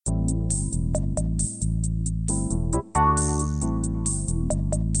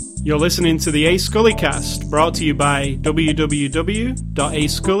You're listening to the A Scully Cast, brought to you by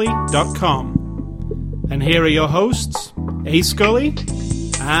www.ascully.com. And here are your hosts, A Scully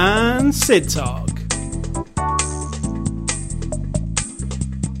and Sid Talk.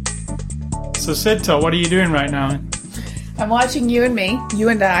 So Sid Talk, what are you doing right now? I'm watching You and Me, You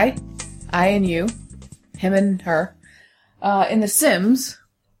and I and you, him and her, in The Sims,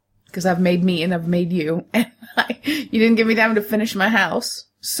 because I've made me and I've made you, and you didn't give me time to finish my house.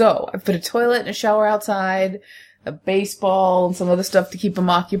 So, I put a toilet and a shower outside, a baseball, and some other stuff to keep them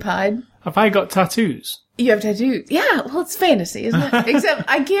occupied. Have I got tattoos? You have tattoos? Yeah, well, it's fantasy, isn't it? Except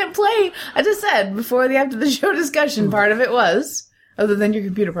I can't play. I just said before the after the show discussion part of it was, other than your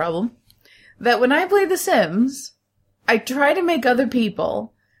computer problem, that when I play The Sims, I try to make other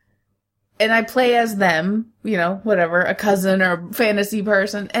people, and I play as them, you know, whatever, a cousin or a fantasy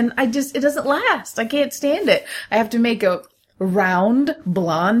person, and it doesn't last. I can't stand it. I have to make a round,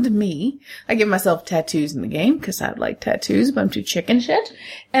 blonde me. I give myself tattoos in the game, because I like tattoos, but I'm too chicken shit.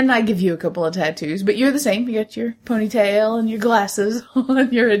 And I give you a couple of tattoos, but you're the same. You got your ponytail and your glasses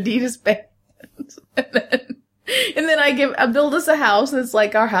on, your Adidas pants. And then I build us a house that's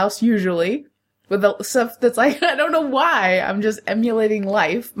like our house usually, with the stuff that's like, I don't know why, I'm just emulating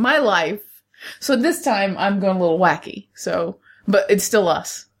my life. So this time I'm going a little wacky, but it's still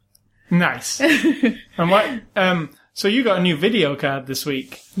us. Nice. And what, so you got a new video card this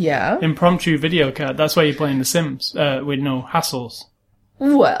week. Yeah. Impromptu video card. That's why you're playing The Sims, with no hassles.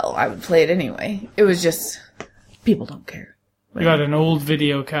 Well, I would play it anyway. It was just, people don't care. You had an old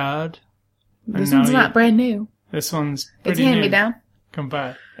video card. This one's not brand new. This one's pretty It's hand-me-down.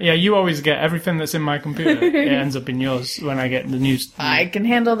 Compared. Yeah, you always get everything that's in my computer. It ends up in yours when I get the news. I can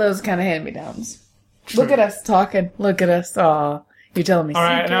handle those kind of hand-me-downs. True. Look at us talking. Look at us. Aw. You're telling me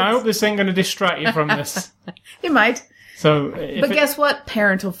Alright, secrets. now I hope this ain't going to distract you from this. It might. So, but guess what,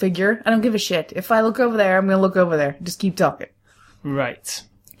 parental figure? I don't give a shit. If I look over there, I'm going to look over there. Just keep talking. Right.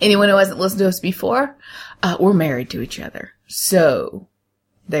 Anyone who hasn't listened to us before, we're married to each other. So,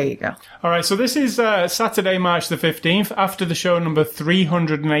 there you go. Alright, so this is Saturday, March the 15th, after the show number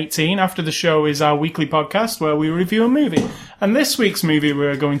 318. After the show is our weekly podcast where we review a movie. And this week's movie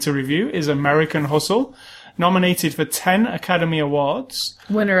we're going to review is American Hustle, nominated for 10 Academy Awards.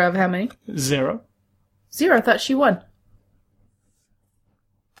 Winner of how many? 0. 0, I thought she won.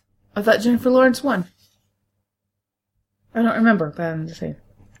 I thought Jennifer Lawrence won. I don't remember, but I'm just saying.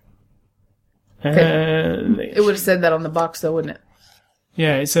 It would have said that on the box, though, wouldn't it?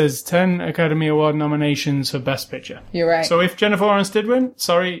 Yeah, it says 10 Academy Award nominations for Best Picture. You're right. So if Jennifer Lawrence did win,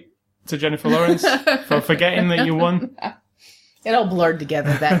 sorry to Jennifer Lawrence for forgetting that you won. It all blurred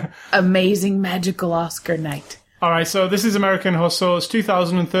together, that amazing, magical Oscar night. Alright, so this is American Hustle. It's a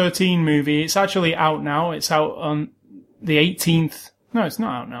 2013 movie. It's actually out now. It's out on the 18th. No, it's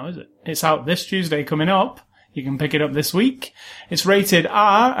not out now, is it? It's out this Tuesday coming up. You can pick it up this week. It's rated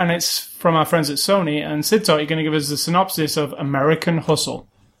R, and it's from our friends at Sony. And Sid Talk, you're going to give us a synopsis of American Hustle.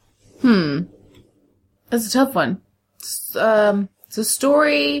 That's a tough one. It's a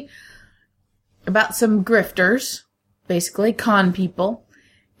story about some grifters, basically, con people,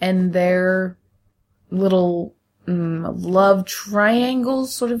 and their little love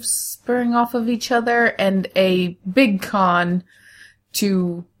triangles sort of spurring off of each other, and a big con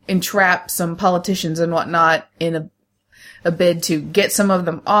to entrap some politicians and whatnot in a bid to get some of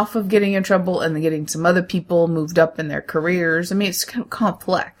them off of getting in trouble and then getting some other people moved up in their careers. I mean, it's kind of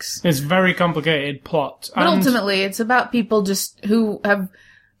complex. It's a very complicated plot. But ultimately, it's about people just who have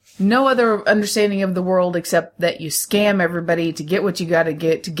no other understanding of the world except that you scam everybody to get what you gotta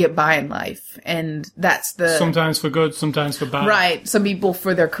get to get by in life. And that's sometimes for good, sometimes for bad. Right. Some people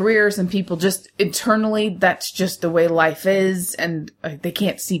for their careers, and people just internally, that's just the way life is, and they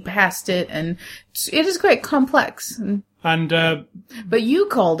can't see past it, and it is quite complex. But you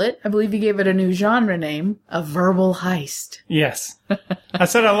called it, I believe you gave it a new genre name, a verbal heist. Yes. I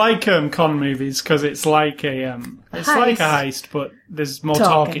said I like con movies because it's like a heist, but there's more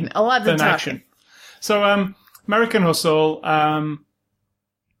talking a lot than talking. action. So American Hustle,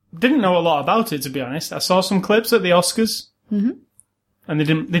 didn't know a lot about it, to be honest. I saw some clips at the Oscars. Mm-hmm.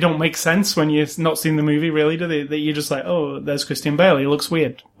 And they don't make sense when you've not seen the movie, really, do they? That you're just like, oh, there's Christian Bale, he looks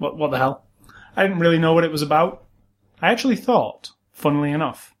weird. What the hell? I didn't really know what it was about. I actually thought, funnily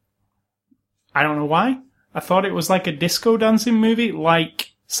enough, I don't know why, I thought it was like a disco dancing movie,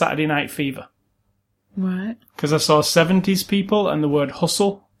 like Saturday Night Fever. What? Because I saw 70s people and the word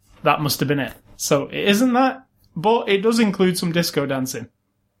hustle. That must have been it. So it isn't that, but it does include some disco dancing.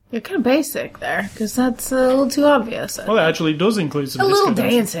 You're kind of basic there, because that's a little too obvious. Well, it actually does include some a little disco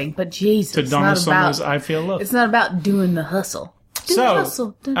dancing, but Jesus, to it's Donna not Summer's about. I Feel Love. It's not about doing the hustle. Do So,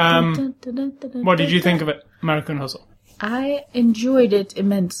 the hustle. what did you think of it, American Hustle? I enjoyed it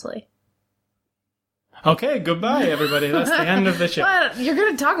immensely. Okay, goodbye, everybody. That's the end of the show. Well, you're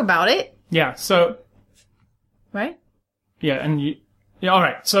going to talk about it, Yeah, so, right? yeah, and you... Yeah,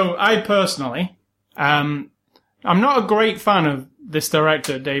 alright. So, I personally, I'm not a great fan of this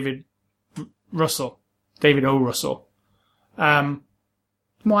director, David O. Russell.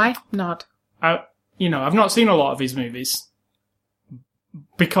 Why not? I've not seen a lot of his movies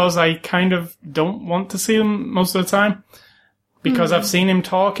because I kind of don't want to see them most of the time because I've seen him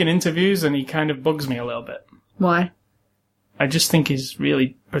talk in interviews and he kind of bugs me a little bit. Why? I just think he's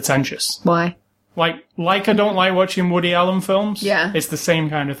really pretentious. Why? Like I don't like watching Woody Allen films. Yeah. It's the same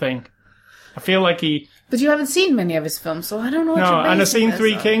kind of thing. I feel like he... But you haven't seen many of his films, so I don't know what No, you're and I've basing seen this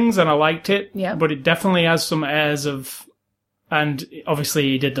Three on. Kings and I liked it. Yeah. But it definitely has some airs of... And obviously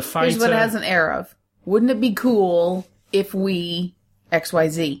he did The Fighter. Here's what it has an air of. Wouldn't it be cool if we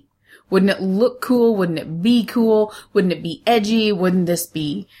XYZ? Wouldn't it look cool? Wouldn't it be cool? Wouldn't it be edgy? Wouldn't this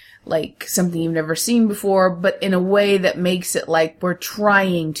be like something you've never seen before, but in a way that makes it like we're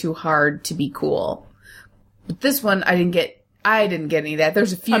trying too hard to be cool? But this one, I didn't get any of that.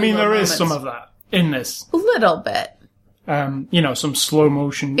 There's a few. I mean, there is moments. some of that in this. A little bit. Some slow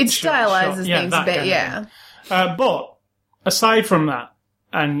motion. It stylizes yeah, things a that bit, kind of yeah. thing. But aside from that,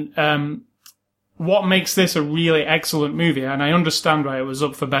 and what makes this a really excellent movie, and I understand why it was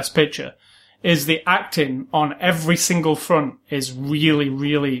up for Best Picture, is the acting on every single front is really,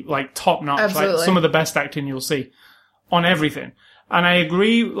 really like top notch. Absolutely. Like some of the best acting you'll see on everything. And I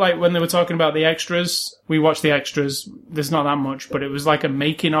agree, like when they were talking about the extras, we watched the extras. There's not that much, but it was like a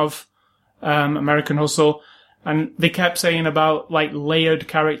making of American Hustle. And they kept saying about like layered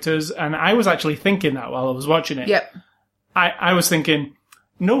characters. And I was actually thinking that while I was watching it. Yep. I was thinking,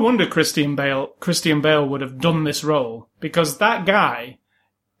 no wonder Christian Bale would have done this role, because that guy,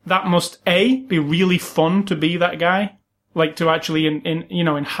 that must be really fun to be that guy, like to actually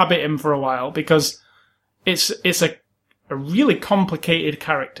inhabit him for a while, because it's a really complicated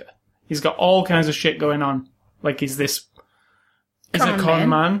character. He's got all kinds of shit going on. Like he's a con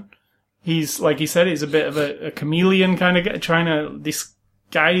man. He's, like he said, he's a bit of a chameleon kind of guy, trying to disguise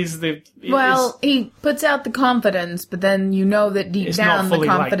he puts out the confidence, but then you know that deep down the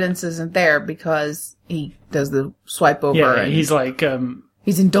confidence isn't there because he does the swipe over. Yeah, and he's like...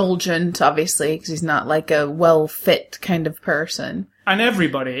 he's indulgent, obviously, because he's not like a well-fit kind of person. And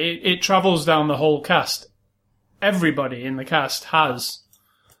everybody, it travels down the whole cast. Everybody in the cast has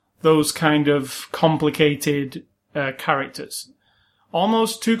those kind of complicated characters.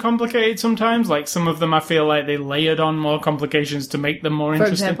 Almost too complicated sometimes. Like some of them I feel like they layered on more complications to make them more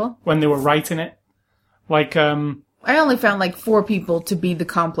interesting. For example? When they were writing it. Like, I only found like 4 people to be the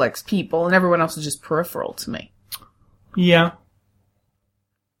complex people, and everyone else was just peripheral to me. Yeah.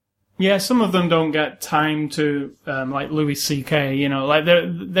 Yeah, some of them don't get time to, like Louis C.K., like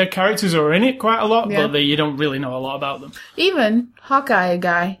their characters are in it quite a lot, but you don't really know a lot about them. Even Hawkeye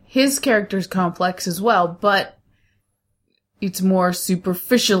guy, his character's complex as well, but it's more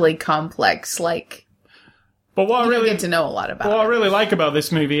superficially complex, like, but what you don't get to know a lot about What it. I really like about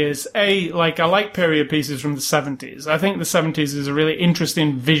this movie is, I like period pieces from the 70s. I think the 70s is a really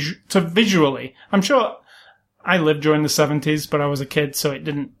interesting visually. I'm sure I lived during the 70s, but I was a kid, so it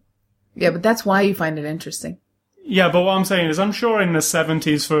didn't... Yeah, but that's why you find it interesting. Yeah, but what I'm saying is, I'm sure in the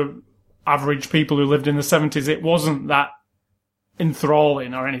 70s, for average people who lived in the 70s, it wasn't that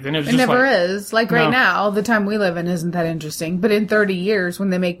enthralling or anything. It was It just never like, is. Like right now, the time we live in isn't that interesting. But in 30 years, when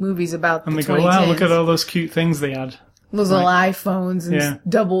they make movies about and the they go, 2010s, wow, look at all those cute things they had. those little iPhones and Yeah.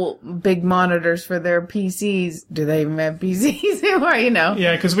 double big monitors for their PCs. Do they even have PCs anymore?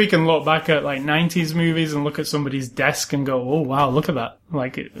 Yeah, because we can look back at like 90s movies and look at somebody's desk and go, oh wow, look at that.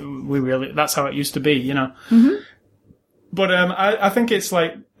 Like, that's how it used to be, Mm-hmm. But I think it's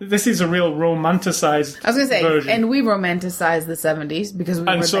like, this is a real romanticized I was going to say, version. and we romanticize the 70s because we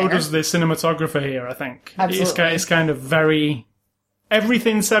were And so there. does the cinematographer here, I think. Absolutely. It's kind of very...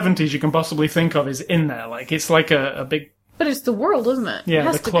 Everything 70s you can possibly think of is in there. Like, it's like a big... But it's the world, isn't it? It Yeah,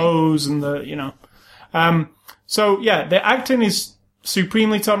 has the to clothes and the, So, yeah, the acting is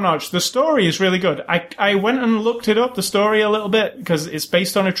supremely top-notch. The story is really good. I went and looked it up, the story, a little bit, because it's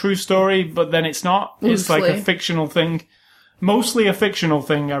based on a true story, but then it's not. It's like a Loosely. fictional thing. Mostly a fictional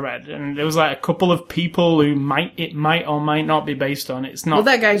thing I read. And there was like a couple of people who it might or might not be based on. It's not... Well,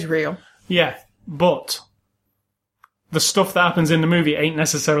 that guy's real. Yeah, but the stuff that happens in the movie ain't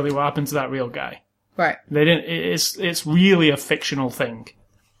necessarily what happened to that real guy. Right. They didn't. It's really a fictional thing.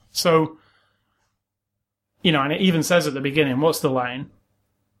 So, and it even says at the beginning, what's the line?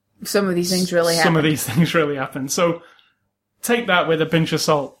 Some of these things really happen. Some of these things really happen. So take that with a pinch of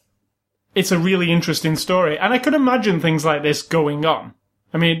salt. It's a really interesting story. And I could imagine things like this going on.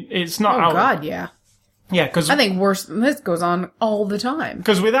 I mean, it's not out. Oh, God, yeah. Yeah, because I think worse than this goes on all the time.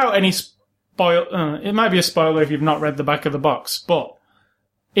 Because without any it might be a spoiler if you've not read the back of the box, but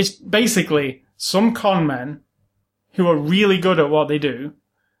it's basically some con men who are really good at what they do.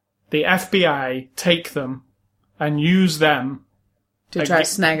 The FBI take them and use them to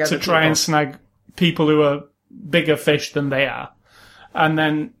try and snag people who are bigger fish than they are. And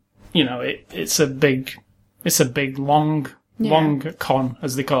then, it's a big long con,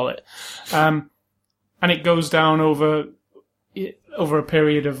 as they call it. And it goes down over a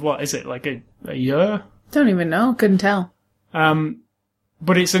period of, what is it, like a year? Don't even know. Couldn't tell.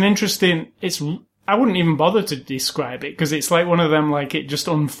 But it's an interesting, I wouldn't even bother to describe it, because it's like one of them, like, it just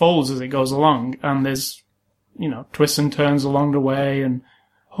unfolds as it goes along, and there's, twists and turns along the way, and,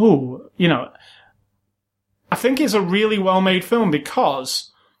 I think it's a really well-made film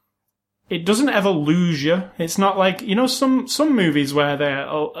because it doesn't ever lose you. It's not like, some movies where there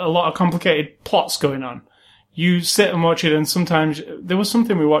are a lot of complicated plots going on. You sit and watch it, and sometimes, there was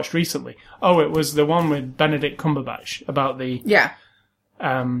something we watched recently. Oh, it was the one with Benedict Cumberbatch about the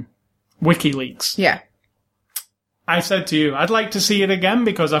WikiLeaks. Yeah. I said to you, I'd like to see it again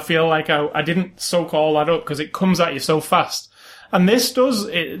because I feel like I didn't soak all that up because it comes at you so fast. And this does,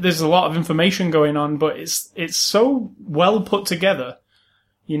 there's a lot of information going on, but it's so well put together.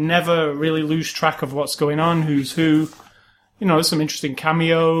 You never really lose track of what's going on, who's who. There's some interesting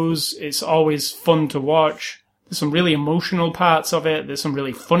cameos. It's always fun to watch. There's some really emotional parts of it. There's some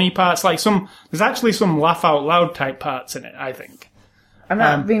really funny parts. There's actually some laugh out loud type parts in it, I think. I'm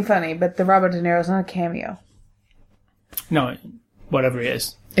not being funny, but the Robert De Niro's not a cameo. No, whatever it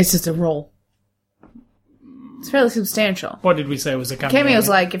is. It's just a role. It's fairly substantial. What did we say was a cameo? Cameo's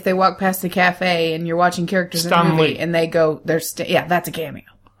like if they walk past the cafe and you're watching characters in the movie and they go, that's a cameo.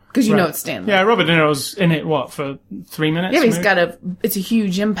 Because you know it's Stan Lee. Yeah, Robert De Niro's in it, for 3 minutes? Yeah, but it's a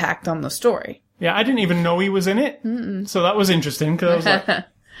huge impact on the story. Yeah, I didn't even know he was in it. Mm-mm. So that was interesting, because I was like,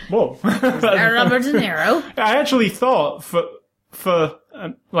 whoa. Robert De Niro. I actually thought for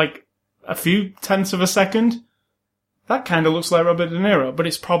a few tenths of a second, that kind of looks like Robert De Niro, but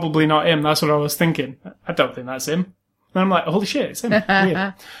it's probably not him. That's what I was thinking. I don't think that's him. And I'm like, holy shit, it's him.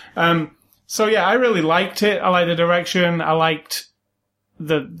 Weird. So yeah, I really liked it. I liked the direction. I liked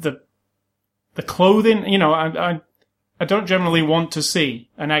the clothing. I don't generally want to see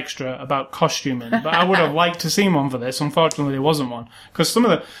an extra about costuming, but I would have liked to see one for this. Unfortunately, there wasn't one. Because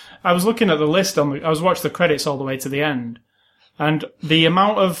I was looking at the list, I was watching the credits all the way to the end, and the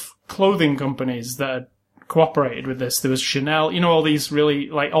amount of clothing companies that had cooperated with this, there was Chanel, all these really,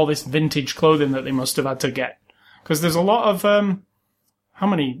 all this vintage clothing that they must have had to get. Because there's a lot of, how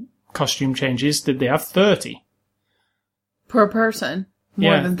many costume changes did they have? 30. Per person.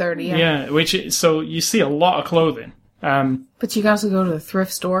 More than 30, yeah. Yeah, so you see a lot of clothing. But you can also go to the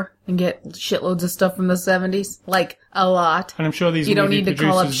thrift store and get shitloads of stuff from the 70s. Like, a lot. And I'm sure these You don't need to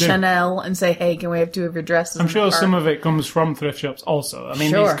call up do. Chanel and say, hey, can we have 2 of your dresses? I'm sure some of it comes from thrift shops also. I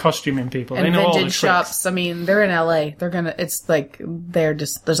mean, these costuming people, and they know all the vintage tricks. shops, I mean, they're in LA. It's like,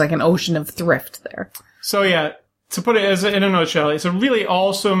 there's like an ocean of thrift there. So yeah, to put it in a nutshell, it's a really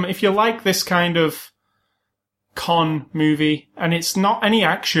awesome, if you like this kind of con movie, and it's not any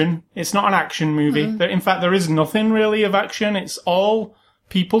action. It's not an action movie. Mm-hmm. In fact, there is nothing really of action. It's all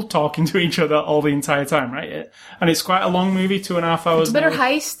people talking to each other all the entire time, right? And it's quite a long movie, 2.5 hours. It's a better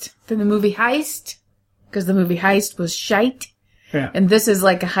heist than the movie Heist, because the movie Heist was shite. Yeah. And this is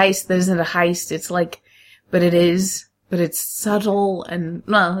like a heist that isn't a heist. It's like, but it's subtle and,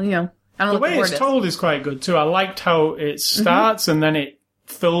 well, I don't know the way it's told is quite good too. I liked how it starts and then it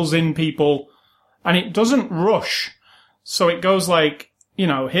fills in people. And it doesn't rush. So it goes like,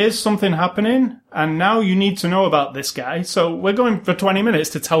 here's something happening, and now you need to know about this guy. So we're going for 20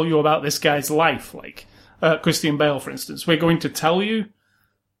 minutes to tell you about this guy's life, like Christian Bale, for instance. We're going to tell you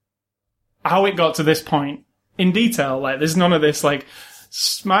how it got to this point in detail. Like, there's none of this, like,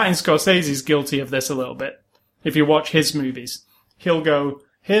 Martin Scorsese's guilty of this a little bit. If you watch his movies, he'll go,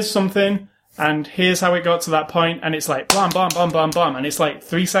 here's something, and here's how it got to that point, and it's like, blam, blam, blam, blam, blam, and it's like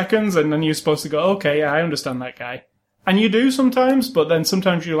 3 seconds, and then you're supposed to go, okay, yeah, I understand that guy. And you do sometimes, but then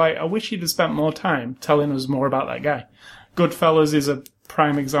sometimes you're like, I wish he'd have spent more time telling us more about that guy. Goodfellas is a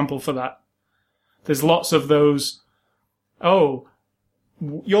prime example for that. There's lots of those,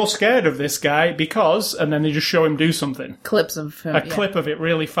 you're scared of this guy because, and then they just show him do something. Clips of him. A clip of it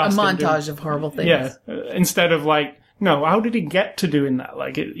really fast. A montage of horrible things. Yeah. Instead of like, No, how did he get to doing that?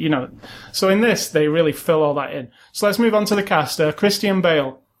 Like, so in this, they really fill all that in. So let's move on to the cast. Christian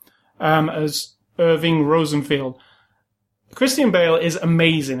Bale as Irving Rosenfield. Christian Bale is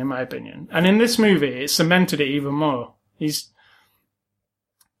amazing, in my opinion. And in this movie, it cemented it even more.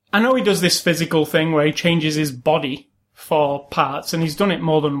 I know he does this physical thing where he changes his body for parts, and he's done it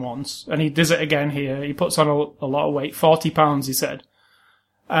more than once. And he does it again here. He puts on a lot of weight, 40 pounds, he said.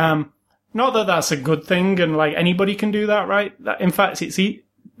 Not that that's a good thing, and like anybody can do that, right? In fact,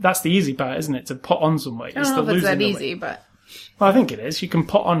 that's the easy part, isn't it? To put on some weight. I don't know if it's that easy, but... Well, I think it is. You can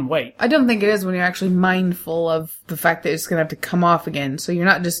put on weight. I don't think it is when you're actually mindful of the fact that it's going to have to come off again. So you're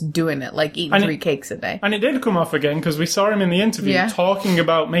not just doing it like eating 3 cakes a day. And it did come off again because we saw him in the interview talking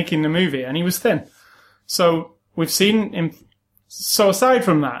about making the movie, and he was thin. So we've seen him. So aside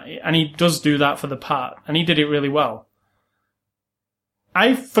from that, and he does do that for the part, and he did it really well.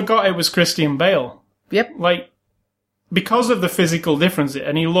 I forgot it was Christian Bale. Yep. Like, because of the physical difference,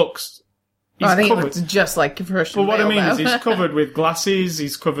 and he looks... I think he looks just like Christian Bale. Well, what I mean is he's covered with glasses,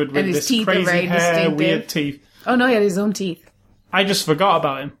 he's covered with this crazy hair, weird teeth. Oh, no, he had his own teeth. I just forgot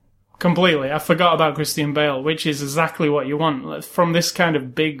about him. Completely. I forgot about Christian Bale, which is exactly what you want from this kind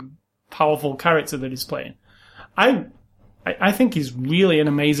of big, powerful character that he's playing. I think he's really an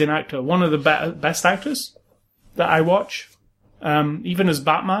amazing actor. One of the best actors that I watch. Even as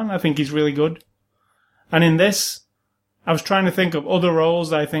Batman, I think he's really good. And in this, I was trying to think of other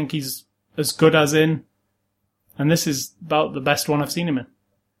roles that I think he's as good as in. And this is about the best one I've seen him in.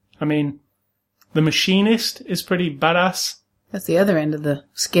 I mean, The Machinist is pretty badass. That's the other end of the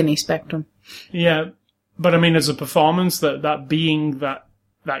skinny spectrum. Yeah, but I mean, as a performance, that being that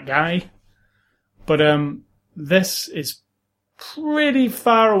guy. But this is pretty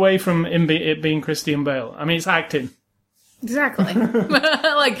far away from it being Christian Bale. I mean, it's acting. Exactly.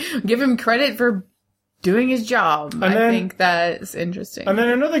 Like, give him credit for doing his job. I think that's interesting. And then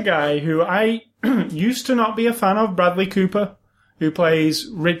another guy who I used to not be a fan of, Bradley Cooper, who plays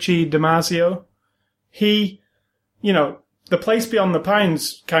Richie DiMaggio. He, The Place Beyond the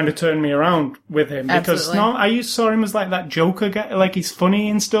Pines kind of turned me around with him. Because I saw him as like that Joker guy, like he's funny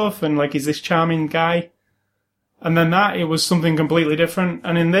and stuff, and like he's this charming guy. And then it was something completely different.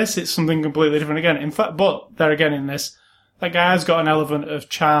 And in this, it's something completely different again. In fact, but there again in this, that guy's got an element of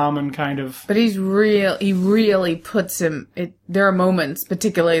charm and kind of... But he really puts him... there are moments,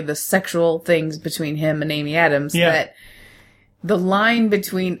 particularly the sexual things between him and Amy Adams, that the line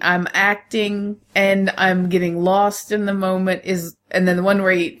between I'm acting and I'm getting lost in the moment is... And then the one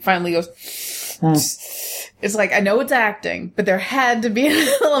where he finally goes... It's like, I know it's acting, but there had to be an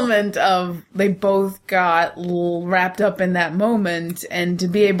element of they both got wrapped up in that moment, and to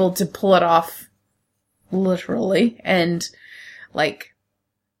be able to pull it off literally, and like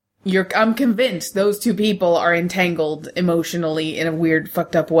I'm convinced those two people are entangled emotionally in a weird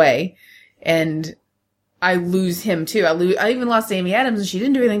fucked up way, and I lose him too. I even lost Amy Adams, and she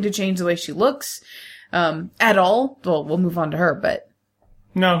didn't do anything to change the way she looks at all. Well, we'll move on to her, but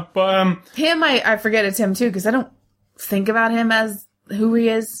no, but him, I forget it's him too, because I don't think about him as who he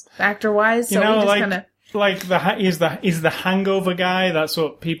is actor wise. So we just kind of he's the Hangover guy. That's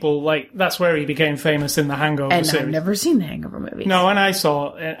what people like. That's where he became famous, in the Hangover series. I've never seen the Hangover movies. No, and I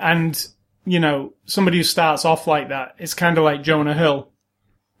saw it. And somebody who starts off like that, it's kind of like Jonah Hill.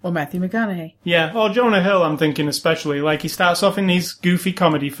 Or Matthew McConaughey. Yeah, or Jonah Hill, I'm thinking especially. Like, he starts off in these goofy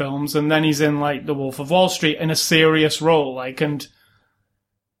comedy films, and then he's in, like, The Wolf of Wall Street in a serious role, like, and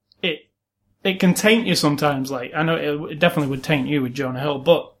it can taint you sometimes, like, I know it definitely would taint you with Jonah Hill,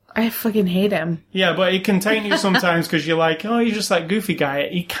 but... I fucking hate him. Yeah, but it can taint you sometimes because you're like, oh, you're just that goofy guy.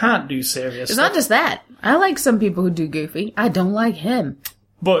 He can't do serious It's stuff. not just that. I like some people who do goofy. I don't like him.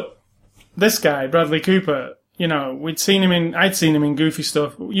 But this guy, Bradley Cooper... I'd seen him in goofy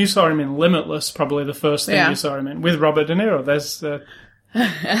stuff. You saw him in Limitless, probably the first thing you saw him in, with Robert De Niro. There's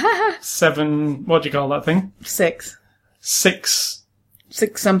 7, what do you call that thing? 6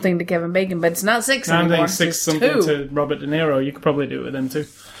 something to Kevin Bacon, but it's not 6 anymore. I think 6 something 2. to Robert De Niro. You could probably do it with him too.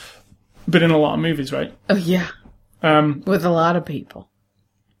 But in a lot of movies, right? Oh, yeah. With a lot of people.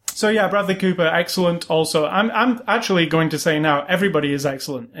 So yeah, Bradley Cooper, excellent also. I'm actually going to say now, everybody is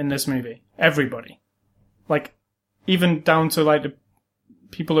excellent in this movie. Everybody. Like, even down to, like, the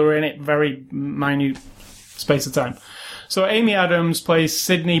people who are in it very minute space of time. So Amy Adams plays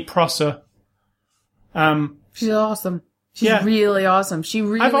Sydney Prosser. She's awesome. She's really awesome. She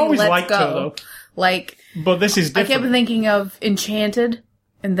really I've always lets liked go. her, though. Like, but this is different. I kept thinking of Enchanted,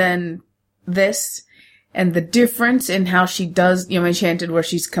 and then this, and the difference in how she does, Enchanted, where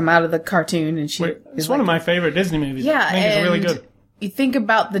she's come out of the cartoon, and it's one of my favorite Disney movies. Yeah, I think it's really good. You think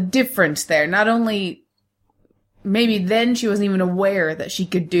about the difference there. Not only maybe then she wasn't even aware that she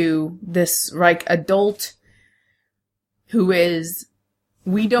could do this, like, adult who is,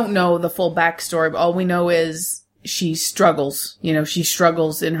 we don't know the full backstory, but all we know is she struggles. You know, she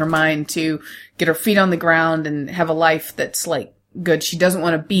struggles in her mind to get her feet on the ground and have a life that's, like, good. She doesn't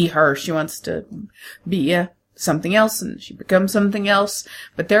want to be her. She wants to be something else, and she becomes something else.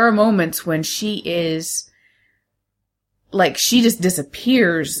 But there are moments when she is, like, she just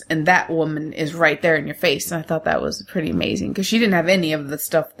disappears, and that woman is right there in your face. And I thought that was pretty amazing, because she didn't have any of the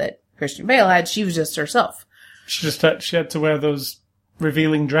stuff that Christian Bale had. She was just herself. She had to wear those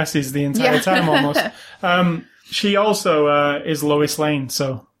revealing dresses the entire time, almost. She also is Lois Lane,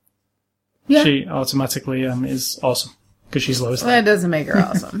 so she automatically is awesome, because she's Lois Lane. That doesn't make her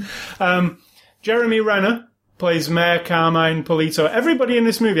awesome. Jeremy Renner plays Mayor Carmine Polito. Everybody in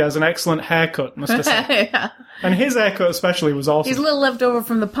this movie has an excellent haircut, must I say. Yeah. And his haircut especially was awesome. He's a little left over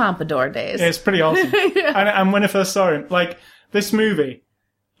from the Pompadour days. Yeah, it's pretty awesome. And when I first saw him, like, this movie,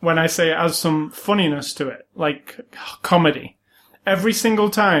 when I say it has some funniness to it, like comedy, every single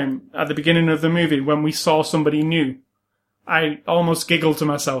time at the beginning of the movie when we saw somebody new, I almost giggled to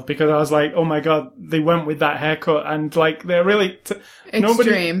myself, because I was like, oh my god, they went with that haircut, and, like, they're really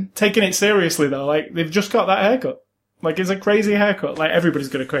nobody taking it seriously, though. Like, they've just got that haircut. Like, it's a crazy haircut. Like, everybody's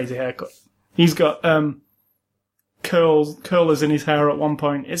got a crazy haircut. He's got curlers in his hair at one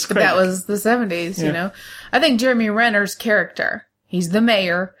point. It's crazy. That was the 70s, you know. I think Jeremy Renner's character, he's the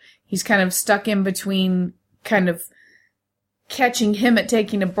mayor. He's kind of stuck in between kind of catching him at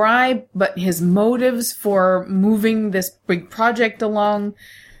taking a bribe, but his motives for moving this big project along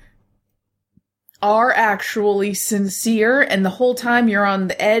are actually sincere, and the whole time you're on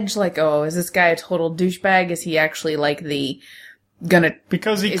the edge, like, oh, is this guy a total douchebag? Is he actually, like,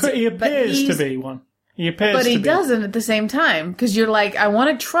 because he appears to be one. He appears but to he be. Doesn't at the same time, because you're like, I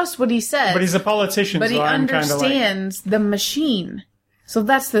want to trust what he says. But he's a politician, but so he I'm understands the machine. So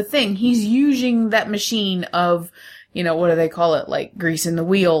that's the thing. He's using that machine of, you know, what do they call it? Like, greasing the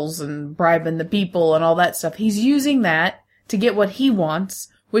wheels and bribing the people and all that stuff. He's using that to get what he wants,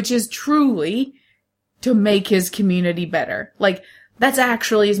 which is truly to make his community better. Like, that's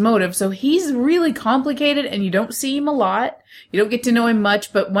actually his motive. So he's really complicated, and you don't see him a lot. You don't get to know him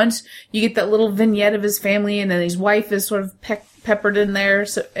much, but once you get that little vignette of his family, and then his wife is sort of peppered in there,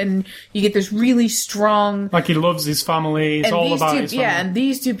 so, and you get this really strong... Like, he loves his family. It's all about his family. Yeah, and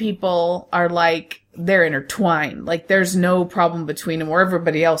these two people are like... They're intertwined. Like, there's no problem between them, where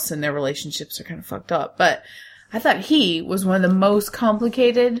everybody else in their relationships are kind of fucked up. But I thought he was one of the most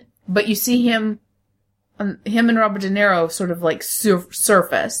complicated, but you see him and Robert De Niro sort of, like,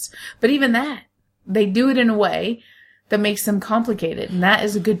 surface. But even that, they do it in a way that makes them complicated, and that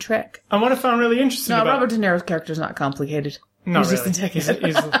is a good trick. And what I found really interesting about... Robert De Niro's character's not complicated. Not he's really. Just a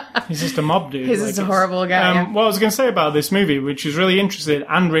dickhead. He's just a mob dude. He's just a horrible guy. What I was going to say about this movie, which is really interesting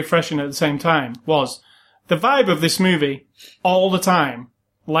and refreshing at the same time, was the vibe of this movie all the time,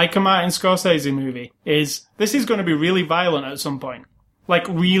 like a Martin Scorsese movie, is this is going to be really violent at some point. Like,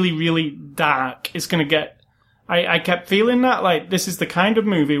 really, really dark. It's going to get... I kept feeling that, like, this is the kind of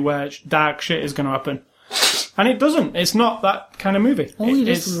movie where dark shit is going to happen. And it doesn't. It's not that kind of movie. Oh, you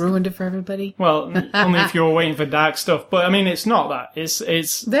just ruined it for everybody. Well, only if you were waiting for dark stuff. But, I mean, it's not that.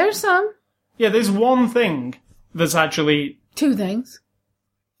 It's... There's some. Yeah, there's one thing that's actually... Two things.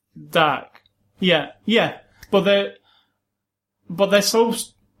 Dark. Yeah. But they're so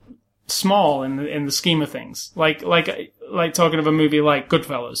small in the scheme of things. Like talking of a movie like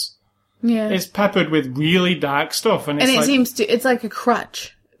Goodfellas. Yeah. It's peppered with really dark stuff. And it seems to... It's like a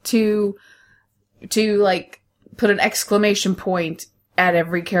crutch to like... put an exclamation point at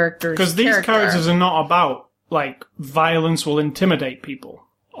every character's because these characters are not about, like, violence will intimidate people.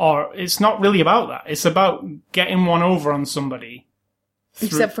 Or it's not really about that. It's about getting one over on somebody.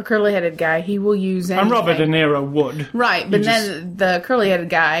 Except for curly-headed guy. He will use anything. And Robert De Niro would. Right, but then the curly-headed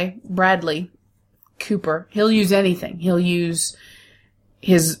guy, Bradley Cooper, he'll use anything. He'll use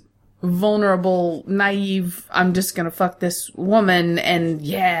his... vulnerable, naive, I'm just gonna fuck this woman, and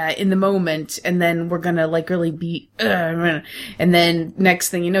in the moment, and then we're gonna, like, really beat, and then next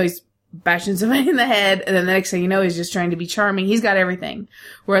thing you know, he's bashing somebody in the head, and then the next thing you know, he's just trying to be charming. He's got everything.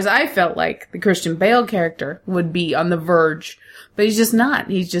 Whereas I felt like the Christian Bale character would be on the verge, but he's just not.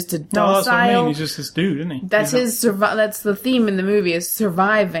 He's just a docile... No, that's what I mean. He's just this dude, isn't he? That's that's the theme in the movie, is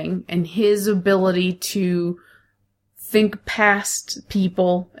surviving, and his ability to think past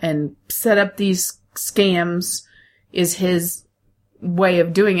people and set up these scams is his way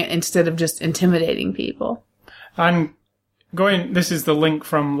of doing it, instead of just intimidating people. And this is the link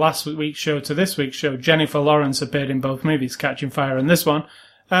from last week's show to this week's show. Jennifer Lawrence appeared in both movies, Catching Fire and this one.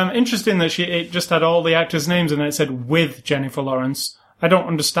 Interesting that it just had all the actors' names and it said with Jennifer Lawrence. I don't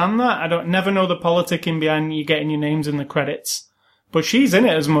understand that. I don't never know the politicking behind you getting your names in the credits. But she's in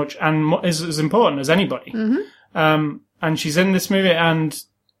it as much and is as important as anybody. Mm-hmm. And she's in this movie and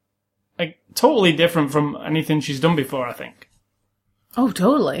totally different from anything she's done before, I think. Oh,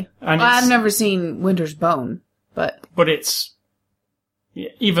 totally. And I've never seen Winter's Bone, but it's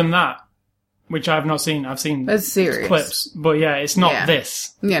even that, which I've not seen. I've seen it's serious clips, but yeah, it's not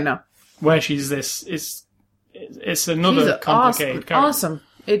this. Yeah, no. Where she's this, it's another She's complicated character. Awesome.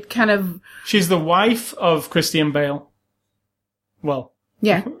 It kind of. She's the wife of Christian Bale. Well.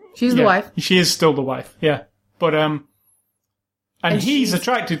 Yeah, she's the wife. She is still the wife. Yeah, but and he's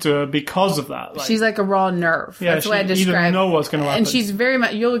attracted to her because of that. Like, she's like a raw nerve. Yeah, that's the way I describe. You don't know what's going to happen. And she's very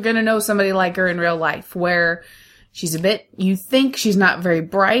much. You're going to know somebody like her in real life, where she's a bit. You think she's not very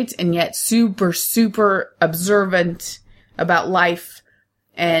bright, and yet super, super observant about life,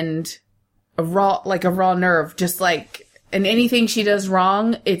 and a raw nerve. Just like, and anything she does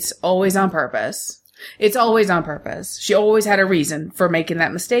wrong, it's always on purpose. It's always on purpose. She always had a reason for making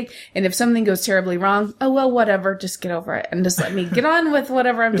that mistake. And if something goes terribly wrong, oh, well, whatever. Just get over it. And just let me get on with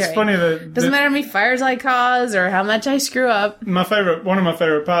whatever I'm doing. It's funny that... Doesn't matter how many fires I cause or how much I screw up. One of my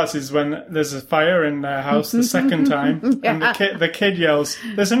favourite parts is when there's a fire in their house the second time. Yeah. And the kid yells,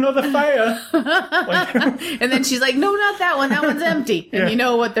 "There's another fire!" And then she's like, "No, not that one. That one's empty." And you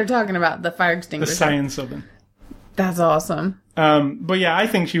know what they're talking about. The fire extinguisher. The science of them. That's awesome. But yeah, I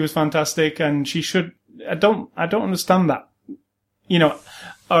think she was fantastic, and she should. I don't understand that,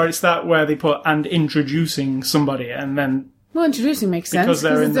 or it's that where they put and introducing somebody, and then. Well, introducing makes sense because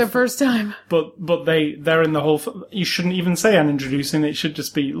it's their first time. But they're in the whole. You shouldn't even say and introducing. It should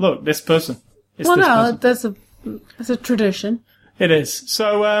just be, look, this person. That's a tradition. It is.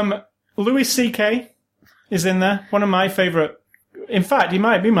 So Louis C.K. is in there. One of my favorite. In fact, he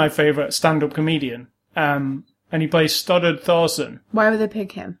might be my favorite stand-up comedian. And he plays Stoddard Thorson. Why would they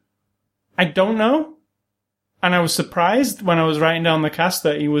pick him? I don't know. And I was surprised when I was writing down the cast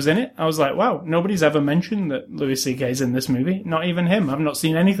that he was in it. I was like, wow, nobody's ever mentioned that Louis C.K. is in this movie. Not even him. I've not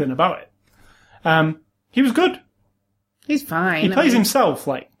seen anything about it. He was good. He's fine. He plays himself,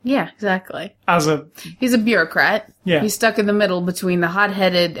 like. Yeah, exactly. He's a bureaucrat. Yeah. He's stuck in the middle between the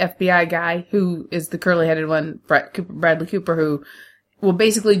hot-headed FBI guy, who is the curly-headed one, Bradley Cooper, who will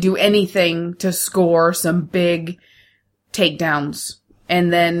basically do anything to score some big takedowns.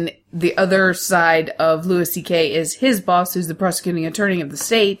 And then the other side of Louis C.K. is his boss, who's the prosecuting attorney of the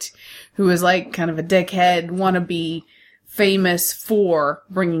state, who is like kind of a dickhead, wannabe, famous for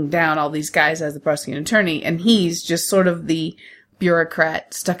bringing down all these guys as the prosecuting attorney. And he's just sort of the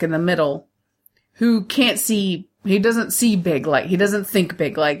bureaucrat stuck in the middle who can't see, he doesn't see big like, he doesn't think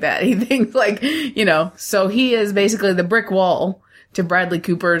big like that. He thinks like, so he is basically the brick wall to Bradley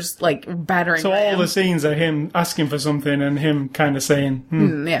Cooper's, like, battering So ram. all the scenes are him asking for something and him kind of saying,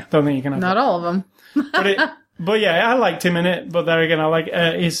 yeah. Don't think you can have Not it. all of them. But yeah, I liked him in it. But there again, I like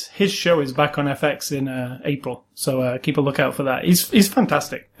his show is back on FX in April, so keep a lookout for that. He's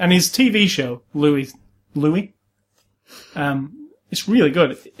fantastic, and his TV show Louis, it's really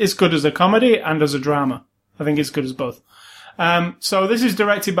good. It's good as a comedy and as a drama. I think it's good as both. So this is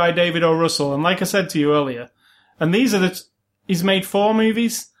directed by David O. Russell, and like I said to you earlier, and these are he's made 4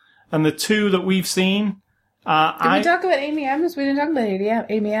 movies, and the 2 that we've seen. Did we talk about Amy Adams? We didn't talk about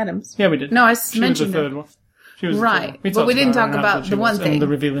Amy Adams. Yeah, we did. No, She mentioned was the third one. She was right, but we didn't talk about the one thing. And the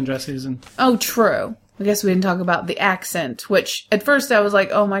revealing dresses. Oh, true. I guess we didn't talk about the accent, which at first I was like,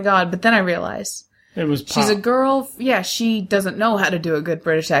 oh my god, but then I realized. It was She's a girl. Yeah, she doesn't know how to do a good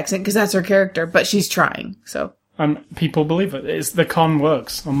British accent because that's her character, but she's trying, so. And people believe it. The con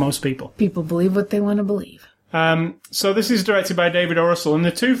works on most people. People believe what they want to believe. So this is directed by David O. Russell, and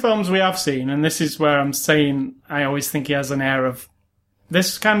the 2 films we have seen, and this is where I'm saying I always think he has an air of,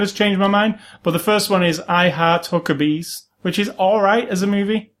 this kind of has changed my mind, but the first one is I Heart Huckabees, which is alright as a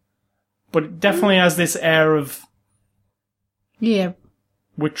movie, but it definitely has this air of, yeah,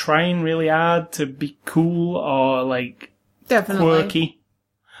 we're trying really hard to be cool or like definitely quirky.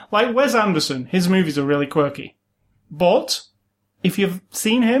 Like Wes Anderson, his movies are really quirky, but if you've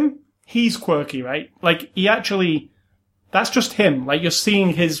seen him, he's quirky, right? Like, that's just him. Like, you're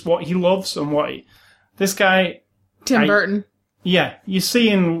seeing what he loves and this guy... Tim Burton. Yeah, you're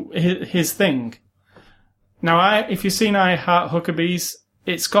seeing his thing. Now, if you've seen I Heart Huckabees,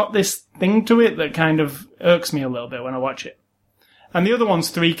 it's got this thing to it that kind of irks me a little bit when I watch it. And the other one's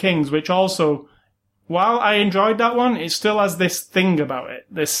Three Kings, which also, while I enjoyed that one, it still has this thing about it.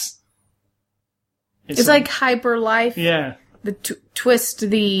 It's like hyper life. Yeah. The twist,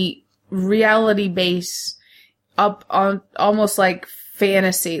 the reality base up on almost like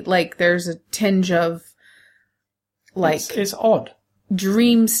fantasy. Like, there's a tinge of, like... It's odd.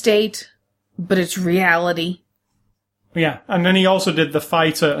 Dream state, but it's reality. Yeah, and then he also did The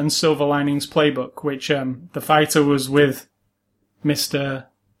Fighter and Silver Linings Playbook, which The Fighter was with Mr.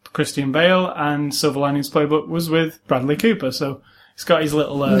 Christian Bale, and Silver Linings Playbook was with Bradley Cooper, so he's got his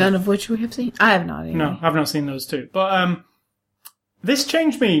little... None of which we have seen? I have not, anyway. No, I've not seen those two. But this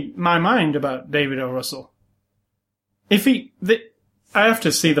changed my mind about David O. Russell. I have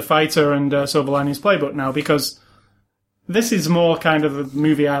to see The Fighter and Silver Linings Playbook now, because this is more kind of a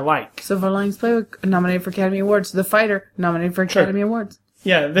movie I like. Silver Linings Playbook, nominated for Academy Awards. The Fighter, nominated for Academy Awards.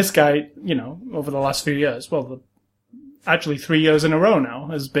 Yeah, this guy, over the last few years, actually 3 years in a row now,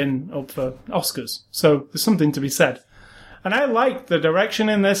 has been up for Oscars. So there's something to be said. And I liked the direction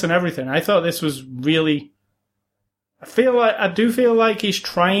in this and everything. I thought this was really... I do feel like he's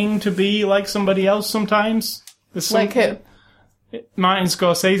trying to be like somebody else sometimes. Like who? Martin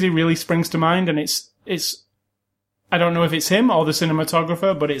Scorsese really springs to mind, and it's I don't know if it's him or the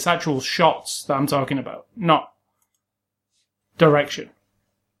cinematographer, but it's actual shots that I'm talking about, not direction.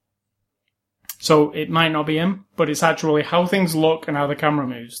 So it might not be him, but it's actually how things look and how the camera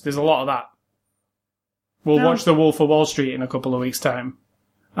moves. There's a lot of that. We'll watch The Wolf of Wall Street in a couple of weeks' time.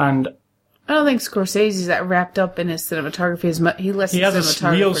 And I don't think Scorsese's that wrapped up in his cinematography as much. He has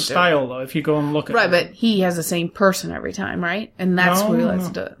a real style, though, if you go and look at it. Right, but he has the same person every time, right? And that's who he lets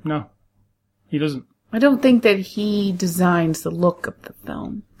do it. No, he doesn't. I don't think that he designs the look of the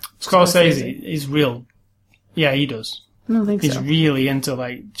film. Scorsese is real. Yeah, he does. I don't think He's really into,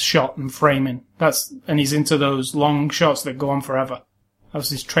 like, shot and framing. And he's into those long shots that go on forever. That was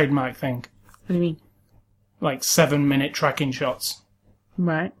his trademark thing. What do you mean? Like 7-minute tracking shots.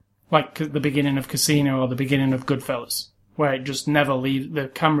 Right. Like the beginning of Casino or the beginning of Goodfellas, where it just never leaves, the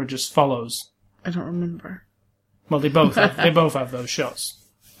camera just follows. I don't remember. Well, they both have those shots.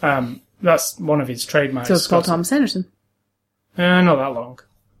 That's one of his trademarks. So it's Paul Thomas Anderson. Not that long.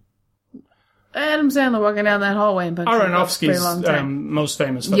 Adam Sandler walking down that hallway in Aronofsky's most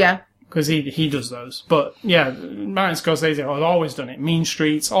famous film. Yeah. Because he does those. But, yeah, Martin Scorsese has always done it. Mean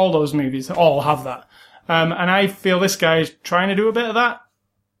Streets, all those movies, all have that. And I feel this guy is trying to do a bit of that.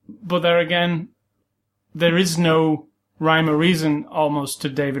 But there again, there is no rhyme or reason almost to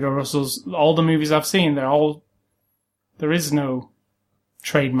David O. Russell's. All the movies I've seen, there is no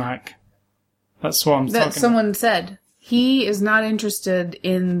trademark. That's what I'm talking about. Someone said he is not interested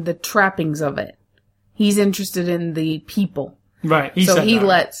in the trappings of it. He's interested in the people. Right. He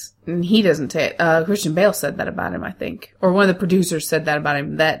doesn't say it. Christian Bale said that about him, I think. Or one of the producers said that about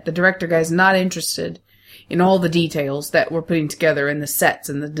him, that the director guy's not interested in all the details that we're putting together in the sets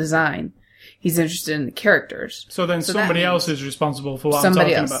and the design. He's interested in the characters. So then somebody else is responsible for what I'm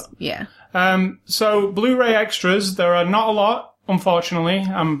talking about. Yeah. So Blu-ray extras, there are not a lot, unfortunately.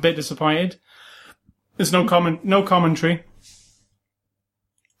 I'm a bit disappointed. There's no commentary.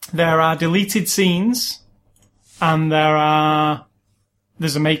 There are deleted scenes, and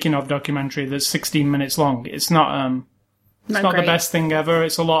there's a making of documentary that's 16 minutes long. It's not the best thing ever.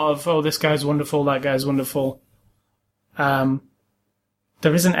 It's a lot of, this guy's wonderful, that guy's wonderful. There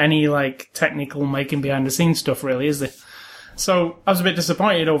isn't any, like, technical making behind the scenes stuff, really, is there? So I was a bit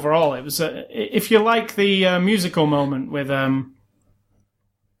disappointed overall. It was, if you like the musical moment with,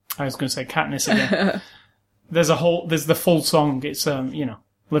 I was going to say Katniss again. There's the full song. It's,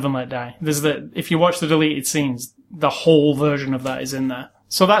 Live and Let Die. If you watch the deleted scenes, the whole version of that is in there.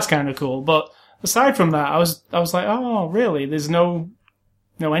 So that's kind of cool. But aside from that, I was like, oh, really? There's no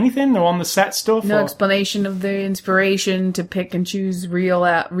anything? No on the set stuff? No explanation of the inspiration to pick and choose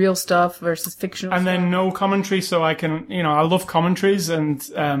real stuff versus fictional and stuff. Then no commentary, so I can, I love commentaries, and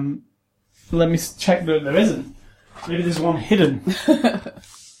let me check that there isn't. Maybe there's one hidden.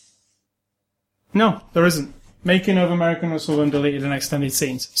 No, there isn't. Making of American Hustle and deleted and extended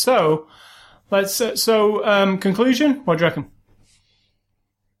scenes. So, conclusion? What do you reckon?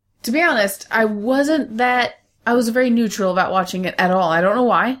 To be honest, I was very neutral about watching it at all. I don't know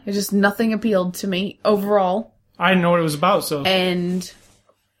why. Nothing appealed to me overall. I didn't know what it was about, so. And,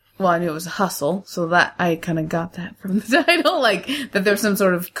 I knew it was a hustle, so that, I kind of got that from the title, like, that there's some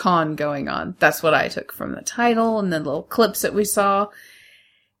sort of con going on. That's what I took from the title and the little clips that we saw.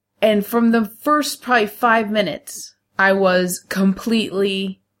 And from the first probably 5 minutes, I was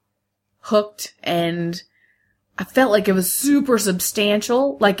completely hooked, and I felt like it was super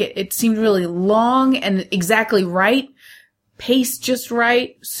substantial. Like it seemed really long and exactly right. Paced just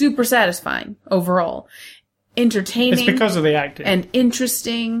right. Super satisfying overall. Entertaining. It's because of the acting. And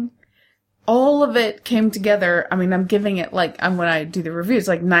interesting. All of it came together. I mean, I'm giving it when I do the reviews,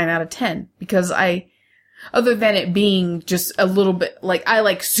 9 out of 10. Because Other than it being just a little bit, like, I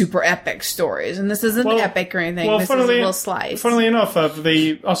like super epic stories, and this isn't epic or anything. This is a little slice. Funnily enough, of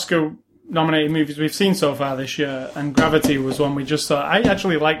the Oscar-nominated movies we've seen so far this year, and Gravity was one we just saw, I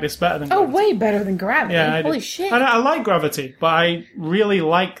actually like this better than Gravity. Oh, way better than Gravity. Yeah, Holy shit. I like Gravity, but I really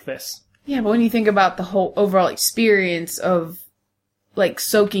like this. Yeah, but when you think about the whole overall experience of, like,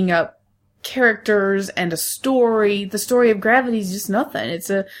 soaking up characters and a story, the story of Gravity is just nothing. It's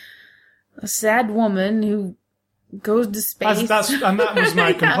a sad woman who goes to space. And that was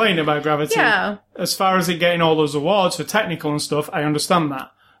my complaint about Gravity. Yeah. As far as it getting all those awards for technical and stuff, I understand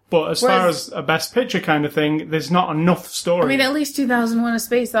that. But as far as a Best Picture kind of thing, there's not enough story. I mean, at least 2001: A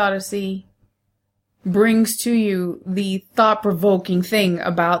Space Odyssey brings to you the thought-provoking thing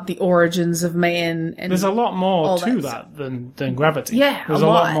about the origins of man. And there's a lot more to that than Gravity. Yeah, there's a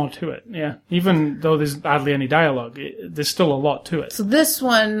lot more to it. Yeah, even though there's hardly any dialogue, there's still a lot to it. So this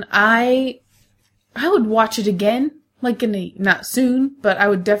one, I would watch it again, like not soon, but I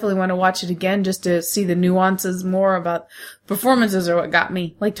would definitely want to watch it again just to see the nuances more about performances are what got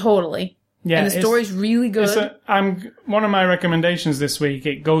me, like totally. Yeah, and the story's really good. One of my recommendations this week,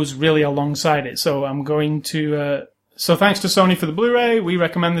 it goes really alongside it. So I'm going to, so thanks to Sony for the Blu-ray. We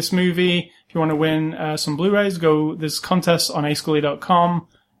recommend this movie. If you want to win some Blu-rays, there's contests on ascully.com.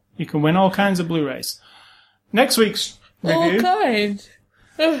 You can win all kinds of Blu-rays. Next week's review. All kinds.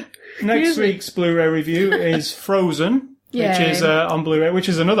 Next week's Blu-ray review is Frozen, which is on Blu-ray, which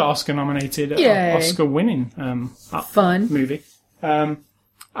is another Oscar-nominated, Oscar-winning movie.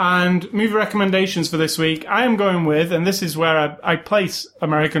 And movie recommendations for this week, I am going with, and this is where I place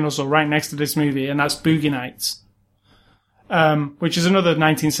American Hustle right next to this movie, and that's Boogie Nights, which is another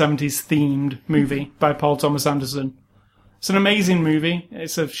 1970s themed movie by Paul Thomas Anderson. It's an amazing movie.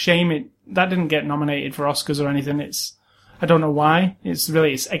 It's a shame that didn't get nominated for Oscars or anything. I don't know why. It's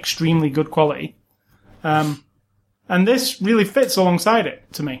extremely good quality. And this really fits alongside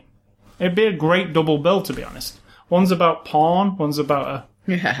it to me. It'd be a great double bill, to be honest. One's about porn, one's about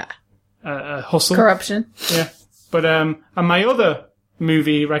a hustle. Corruption. Yeah. But, and my other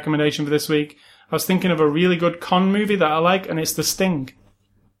movie recommendation for this week, I was thinking of a really good con movie that I like, and it's The Sting,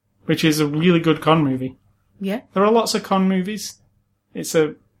 which is a really good con movie. Yeah. There are lots of con movies. It's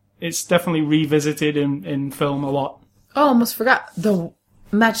definitely revisited in film a lot. Oh, almost forgot. The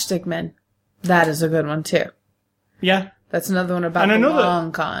Matchstick Men. That is a good one, too. Yeah. That's another one about the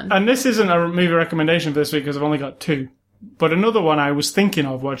long con. And this isn't a movie recommendation for this week because I've only got two. But another one I was thinking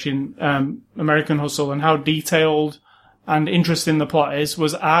of watching American Hustle and how detailed and interesting the plot is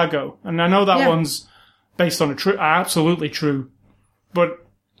was Argo. And I know that one's based on absolutely true. But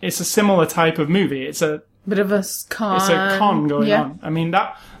it's a similar type of movie. It's a bit of a con. It's a con going on. I mean,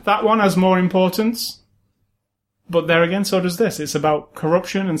 that one has more importance. But there again, so does this. It's about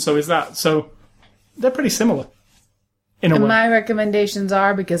corruption, and so is that. So they're pretty similar. In a way. My recommendations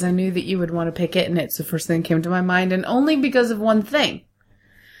are, because I knew that you would want to pick it, and it's the first thing that came to my mind, and only because of one thing.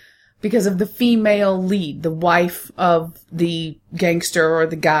 Because of the female lead, the wife of the gangster or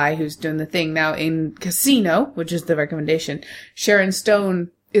the guy who's doing the thing. Now, in Casino, which is the recommendation, Sharon Stone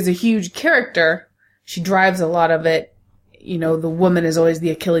is a huge character. She drives a lot of it. You know, the woman is always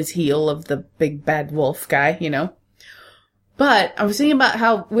the Achilles heel of the big bad wolf guy, you know. But I was thinking about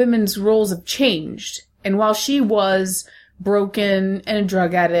how women's roles have changed. And while she was broken and a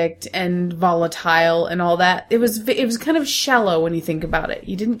drug addict and volatile and all that, it was kind of shallow when you think about it.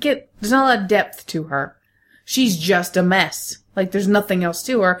 There's not a lot of depth to her. She's just a mess. Like, there's nothing else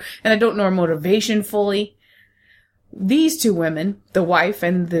to her. And I don't know her motivation fully. These two women, the wife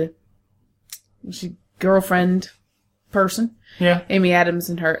and the girlfriend person, Amy Adams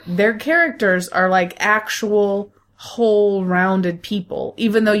and her, their characters are like actual whole rounded people.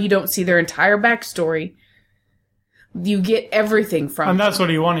 Even though you don't see their entire backstory, you get everything from them. And that's what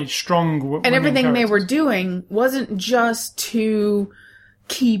he wanted, strong and everything characters. They were doing wasn't just to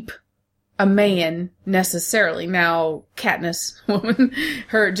keep a man necessarily. Now, Katniss, woman,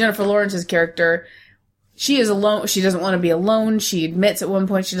 Jennifer Lawrence's character, she is alone. She doesn't want to be alone. She admits at one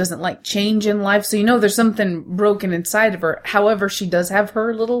point she doesn't like change in life. So you know there's something broken inside of her. However, she does have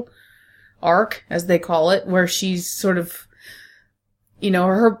her little arc, as they call it, where she's sort of, you know,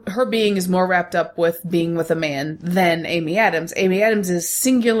 her being is more wrapped up with being with a man than Amy Adams. Amy Adams is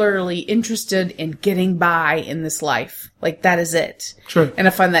singularly interested in getting by in this life. Like, that is it. True. And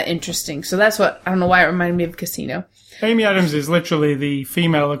I find that interesting. So that's what, I don't know why it reminded me of Casino. Amy Adams is literally the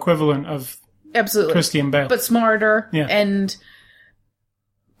female equivalent of absolutely Christian Bale. But smarter. Yeah. And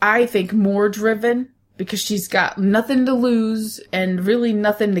I think more driven, because she's got nothing to lose and really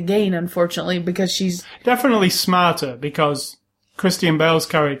nothing to gain, unfortunately, because she's definitely smarter, because Christian Bale's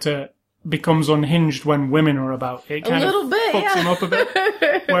character becomes unhinged when women are about. It kind little of bit, fucks him up a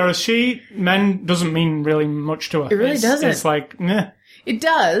bit. Whereas men doesn't mean really much to her. It really doesn't. It's like, meh. It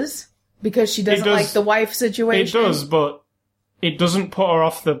does, because she doesn't like the wife situation. It does, but it doesn't put her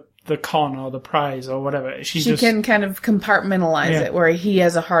off the con or the prize or whatever. She can kind of compartmentalize it, where he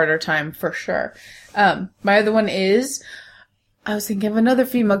has a harder time for sure. My other one is, I was thinking of another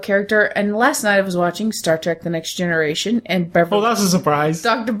female character, and last night I was watching Star Trek The Next Generation, and Well, that's a surprise.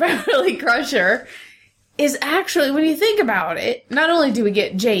 Dr. Beverly Crusher is actually, when you think about it, not only do we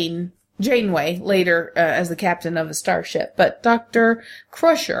get Janeway later as the captain of the starship, but Dr.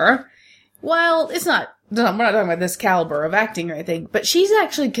 Crusher, while it's not, we're not talking about this caliber of acting or anything, but she's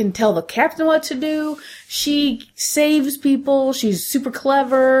actually can tell the captain what to do. She saves people. She's super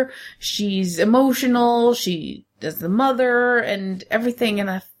clever. She's emotional. She does the mother and everything.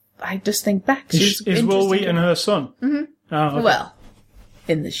 And I just think back. Is Will Wheaton her son? Mm-hmm. Oh, okay. Well,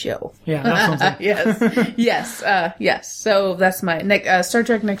 in the show. Yeah, that's something. Yes. So that's my Star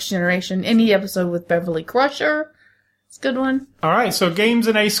Trek Next Generation. Any episode with Beverly Crusher. It's a good one. All right, so games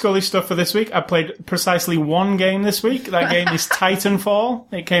and A Scully stuff for this week. I played precisely one game this week. That game is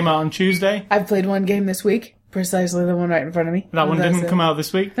Titanfall. It came out on Tuesday. I've played one game this week. Precisely the one right in front of me. That one didn't come out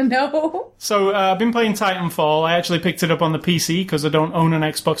this week? No. So I've been playing Titanfall. I actually picked it up on the PC because I don't own an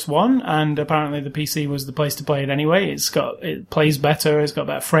Xbox One, and apparently the PC was the place to play it anyway. It plays better, it's got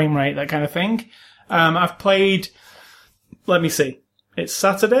better frame rate, that kind of thing. I've played, let me see, it's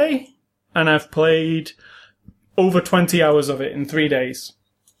Saturday, and I've played over 20 hours of it in 3 days.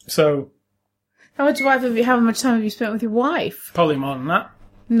 So how much time have you spent with your wife? Probably more than that.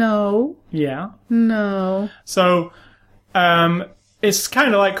 No. Yeah. No. So, it's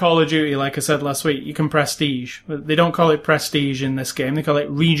kind of like Call of Duty, like I said last week. You can prestige. They don't call it prestige in this game. They call it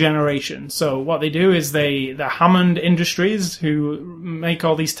regeneration. So what they do is the Hammond Industries, who make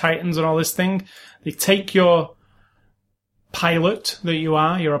all these Titans and all this thing, they take your pilot that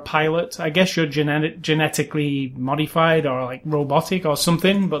you're a pilot. I guess you're genetically modified or like robotic or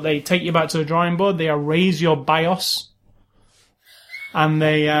something, but they take you back to the drawing board. They erase your BIOS. And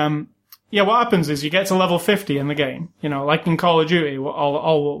they, what happens is you get to level 50 in the game. You know, like in Call of Duty,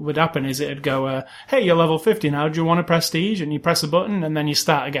 all what would happen is it'd go, hey, you're level 50 now, do you want a prestige? And you press a button and then you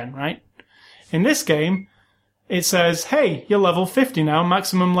start again, right? In this game, it says, hey, you're level 50 now,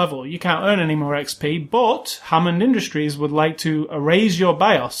 maximum level. You can't earn any more XP, but Hammond Industries would like to erase your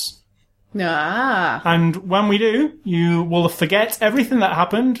BIOS. Ah. And when we do, you will forget everything that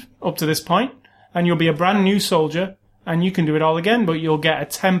happened up to this point, and you'll be a brand new soldier. And you can do it all again, but you'll get a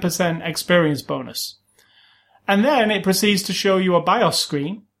 10% experience bonus. And then it proceeds to show you a BIOS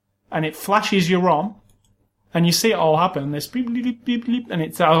screen, and it flashes your ROM, and you see it all happen. This beep, beep, beep, beep, and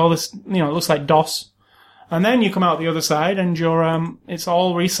it's all this, it looks like DOS. And then you come out the other side, and it's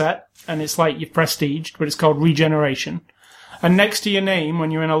all reset, and it's like you've prestiged, but it's called regeneration. And next to your name, when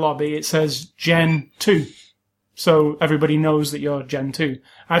you're in a lobby, it says Gen 2. So everybody knows that you're Gen 2.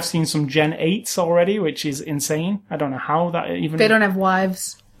 I've seen some Gen 8s already, which is insane. I don't know how that even... They don't have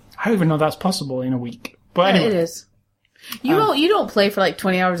wives. I don't even know that's possible in a week. But anyway. It is. You don't play for like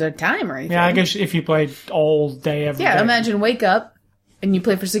 20 hours at a time or anything. Yeah, I guess if you played all day, every day. Yeah, imagine wake up and you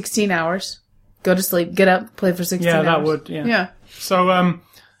play for 16 hours. Go to sleep, get up, play for 16 hours. Yeah, that would, yeah. Yeah. So,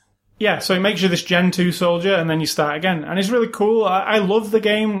 so it makes you this Gen 2 soldier, and then you start again. And it's really cool. I love the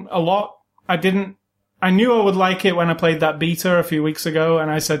game a lot. I knew I would like it when I played that beta a few weeks ago, and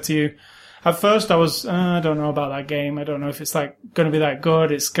I said to you, at first I was, I don't know about that game. I don't know if it's like going to be that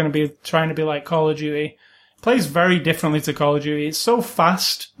good. It's going to be trying to be like Call of Duty. It plays very differently to Call of Duty. It's so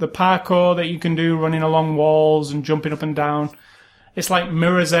fast. The parkour that you can do running along walls and jumping up and down. It's like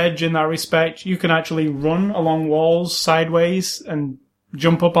Mirror's Edge in that respect. You can actually run along walls sideways and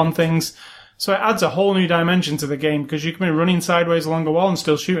jump up on things. So it adds a whole new dimension to the game because you can be running sideways along a wall and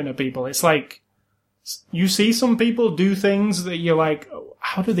still shooting at people. It's like, you see some people do things that you're like,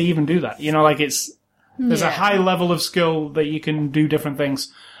 how do they even do that? There's a high level of skill that you can do different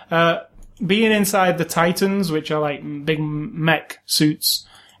things. Being inside the Titans, which are like big mech suits,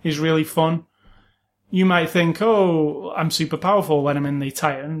 is really fun. You might think, oh, I'm super powerful when I'm in the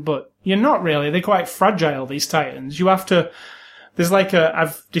Titan, but you're not really. They're quite fragile, these Titans.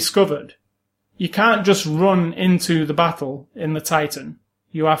 I've discovered, you can't just run into the battle in the Titan.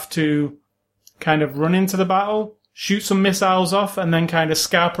 You have to kind of run into the battle, shoot some missiles off, and then kind of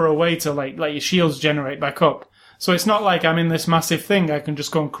scamper away to let your shields generate back up. So it's not like I'm in this massive thing, I can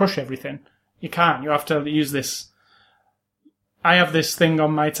just go and crush everything. You can't. You have to use this. I have this thing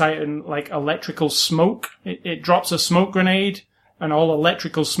on my Titan, like electrical smoke. It drops a smoke grenade, and all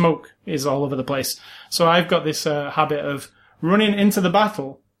electrical smoke is all over the place. So I've got this habit of running into the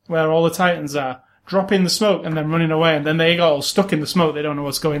battle, where all the Titans are, drop in the smoke and then running away, and then they got all stuck in the smoke, they don't know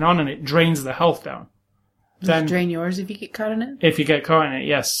what's going on, and it drains their health down. Does it drain yours if you get caught in it? If you get caught in it,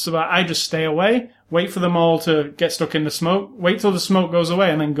 yes. So I just stay away, wait for them all to get stuck in the smoke, wait till the smoke goes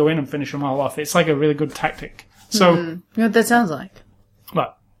away, and then go in and finish them all off. It's like a really good tactic. So, You know what that sounds like?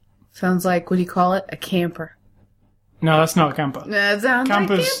 what? Sounds like, what do you call it? A camper. No, that's not a camper. That sounds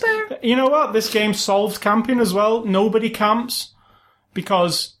Campers, like camper. you know what? This game solved camping as well. Nobody camps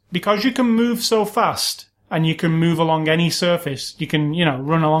because you can move so fast and you can move along any surface. You can,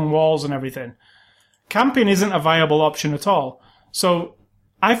 run along walls and everything. Camping isn't a viable option at all. So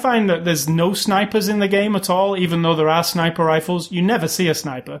I find that there's no snipers in the game at all, even though there are sniper rifles. You never see a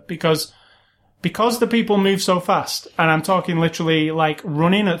sniper because the people move so fast, and I'm talking literally like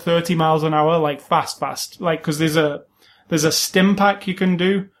running at 30 miles an hour, like fast. Like, cause there's a stim pack you can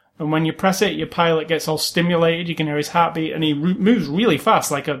do, and when you press it, your pilot gets all stimulated, you can hear his heartbeat, and he moves really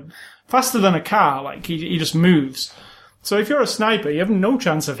fast, faster than a car, like he just moves. So if you're a sniper, you have no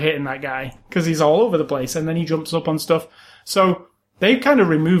chance of hitting that guy, cause he's all over the place, and then he jumps up on stuff. So they've kind of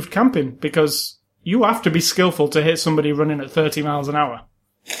removed camping, because you have to be skillful to hit somebody running at 30 miles an hour.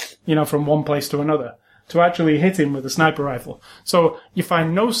 From one place to another, to actually hit him with a sniper rifle. So you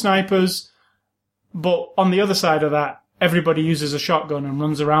find no snipers, but on the other side of that, everybody uses a shotgun and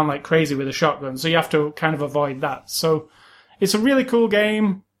runs around like crazy with a shotgun, so you have to kind of avoid that. So it's a really cool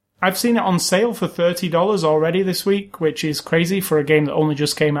game. I've seen it on sale for $30 already this week, which is crazy for a game that only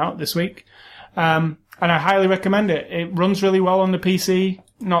just came out this week. And I highly recommend it. It runs really well on the PC.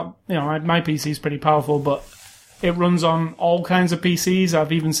 Not, my PC is pretty powerful, but it runs on all kinds of PCs.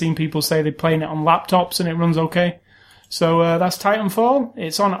 I've even seen people say they're playing it on laptops and it runs okay. So that's Titanfall.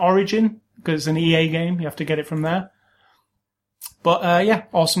 It's on Origin because it's an EA game. You have to get it from there. But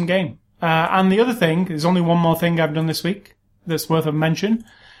awesome game. And the other thing, there's only one more thing I've done this week that's worth a mention.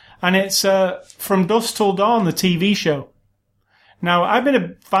 And it's From Dusk Till Dawn, the TV show. Now, I've been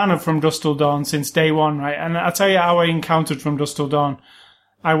a fan of From Dusk Till Dawn since day one, right? And I'll tell you how I encountered From Dusk Till Dawn.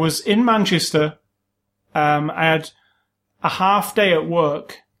 I was in Manchester. I had a half day at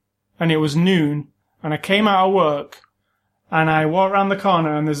work, and it was noon, and I came out of work, and I walked around the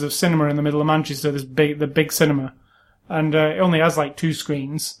corner, and there's a cinema in the middle of Manchester, the big cinema, and it only has like 2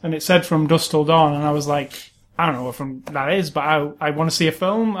 screens, and it said From Dusk Till Dawn, and I was like, I don't know what that is, but I want to see a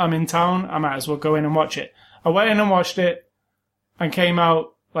film, I'm in town, I might as well go in and watch it. I went in and watched it, and came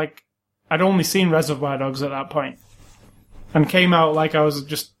out like, I'd only seen Reservoir Dogs at that point, and came out like I was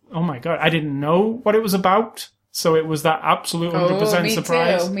just, oh my god, I didn't know what it was about, so it was that absolute 100%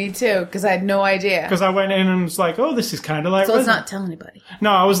 surprise. Me too, because I had no idea. Because I went in and was like, oh, this is kind of like... So let's not tell anybody.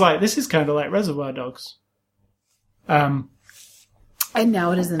 No, I was like, this is kind of like Reservoir Dogs. And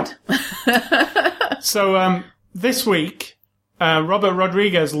now it isn't. So this week, Robert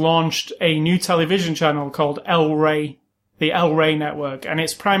Rodriguez launched a new television channel called El Rey, the El Rey Network, and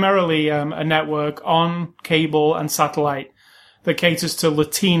it's primarily a network on cable and satellite that caters to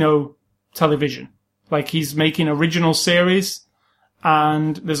Latino television. Like, he's making original series,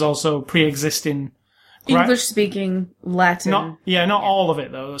 and there's also pre-existing... English-speaking Latin. Not all of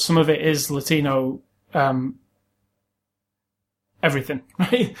it, though. Some of it is Latino... everything,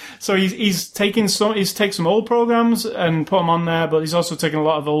 right? So he's taken some old programs and put them on there, but he's also taken a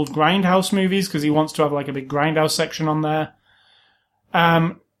lot of old Grindhouse movies because he wants to have like a big Grindhouse section on there.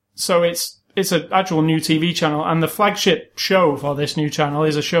 So it's an actual new TV channel, and the flagship show for this new channel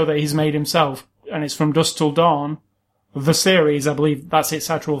is a show that he's made himself, and it's From Dusk Till Dawn, the series, I believe that's its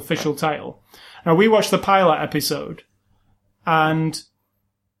actual official title. Now, we watched the pilot episode, and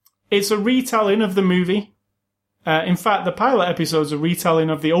it's a retelling of the movie. In fact, the pilot episode's a retelling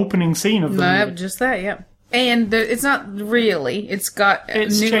of the opening scene of the movie. Just that, yeah. And it's not really. It's got new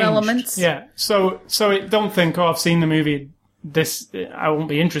changed. Elements. Yeah. So don't think, I've seen the movie, I won't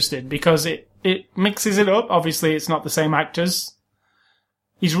be interested, because it mixes it up. Obviously, it's not the same actors.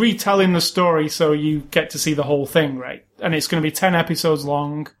 He's retelling the story, so you get to see the whole thing, right? And it's going to be 10 episodes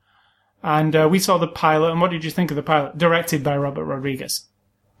long. And we saw the pilot, and what did you think of the pilot? Directed by Robert Rodriguez.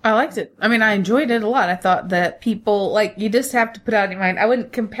 I liked it. I mean, I enjoyed it a lot. I thought that people, you just have to put out in your mind. I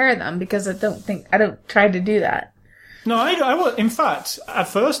wouldn't compare them because I don't try to do that. No, I would. In fact, at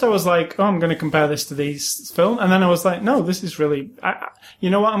first I was like, I'm going to compare this to these film. And then I was like, no, this is really, you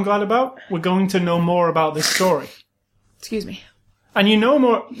know what I'm glad about? We're going to know more about this story. Excuse me. And you know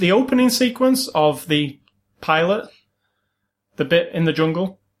more, the opening sequence of the pilot, the bit in the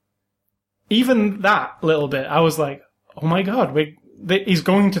jungle, even that little bit, I was like, oh my god, he's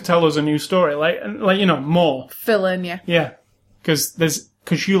going to tell us a new story, more. Fill in, yeah. Yeah. Because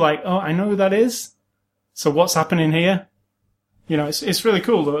you I know who that is. So what's happening here? You know, it's really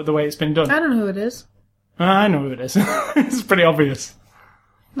cool the way it's been done. I don't know who it is. I know who it is. It's pretty obvious.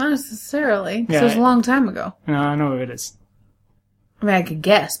 Not necessarily. Yeah, So it was a long time ago. No, I know who it is. I mean, I could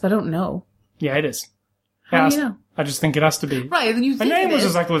guess, but I don't know. Yeah, it is. How Yeah, do you know? I just think it has to be. Right, then you Her think name it was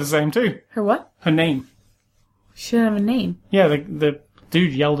is. exactly the same too. Her what? Her name. She didn't have a name. Yeah, the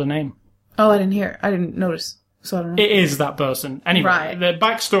dude yelled her name. Oh, I didn't hear. I didn't notice. So I don't know. It is that person. Anyway, Right. the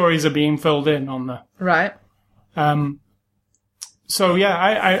backstories are being filled in on the. Right. So yeah,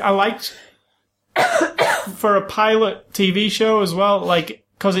 I liked for a pilot TV show as well. Like,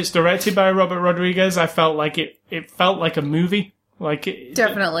 because it's directed by Robert Rodriguez, I felt like it felt like a movie. Like it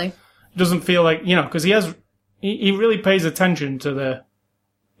Definitely. doesn't feel like, you know, because he really pays attention to the,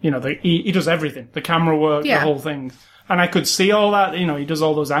 you know, he does everything, the camera work, Yeah. the whole thing, and I could see all that. You know, he does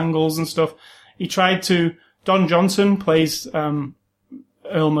all those angles and stuff. He tried to. Don Johnson plays Earl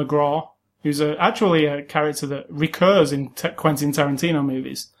McGraw, who's actually a character that recurs in Quentin Tarantino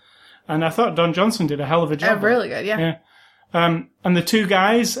movies, and I thought Don Johnson did a hell of a job. Really good, yeah. Yeah. And the two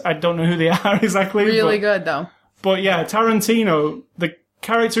guys, I don't know who they are exactly. Really good, though. But yeah, Tarantino, the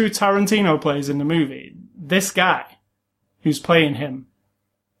character who Tarantino plays in the movie, this guy who's playing him,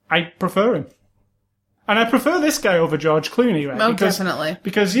 I prefer him. And I prefer this guy over George Clooney, right? Oh, definitely.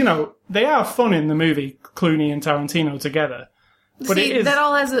 Because, you know, they are fun in the movie, Clooney and Tarantino together. But See, it is... that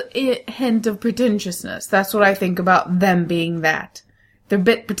all has a hint of pretentiousness. That's what I think about them being that. They're a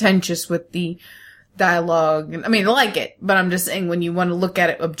bit pretentious with the dialogue. I mean, I like it, but I'm just saying when you want to look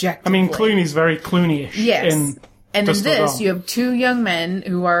at it I objectively. mean, Clooney's very Clooney-ish. Yes. In And in Dust Till this, Dawn. you have two young men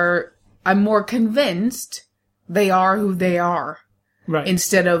who are, I'm more convinced they are who they are. Right.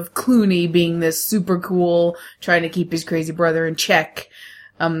 Instead of Clooney being this super cool, trying to keep his crazy brother in check,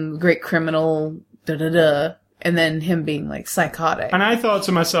 great criminal, da-da-da, and then him being, like, psychotic. And I thought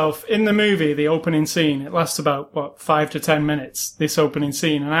to myself, in the movie, the opening scene, it lasts about, 5 to 10 minutes, this opening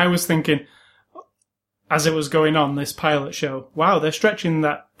scene, and I was thinking, as it was going on, this pilot show, wow, they're stretching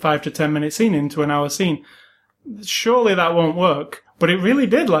that 5 to 10 minute scene into an hour scene. Surely that won't work. But it really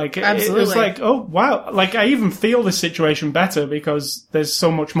did, like, it was Absolutely. like, oh, wow. Like, I even feel this situation better because there's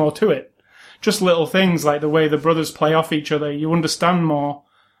so much more to it. Just little things like the way the brothers play off each other. You understand more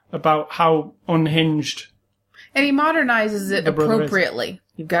about how unhinged. And he modernizes it The brother is. appropriately.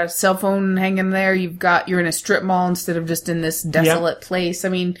 You've got a cell phone hanging there. You're in a strip mall instead of just in this desolate place. I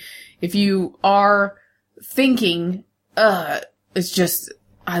mean, if you are thinking, it's just,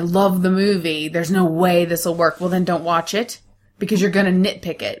 I love the movie. There's no way this will work. Well, then don't watch it because you're going to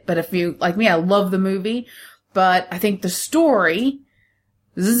nitpick it. But if you, like me, I love the movie, but I think the story,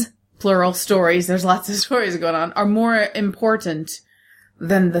 plural stories, there's lots of stories going on, are more important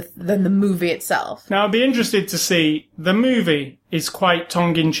than the movie itself. Now, I'd be interested to see, the movie is quite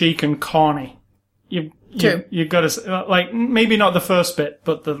tongue-in-cheek and corny. True. You've got to, like, maybe not the first bit,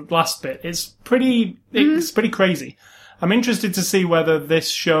 but the last bit. It's pretty crazy. I'm interested to see whether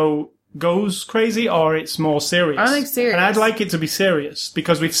this show goes crazy or it's more serious. I think serious. And I'd like it to be serious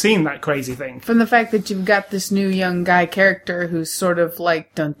because we've seen that crazy thing. From the fact that you've got this new young guy character who's sort of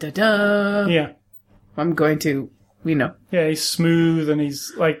like, dun dun dun. Yeah. I'm going to, Yeah, he's smooth and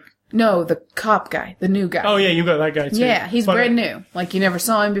he's like... No, the cop guy, the new guy. Oh, yeah, you got that guy too. Yeah, he's But- brand new. Like, you never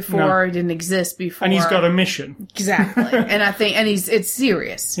saw him before, No. he didn't exist before. And he's got a mission. Exactly. And I think, it's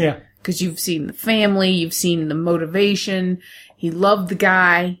serious. Yeah. Because you've seen the family, you've seen the motivation. He loved the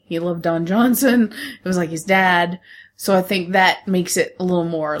guy. He loved Don Johnson. It was like his dad. So I think that makes it a little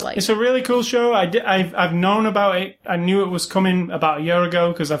more like... It's a really cool show. I've known about it. I knew it was coming about a year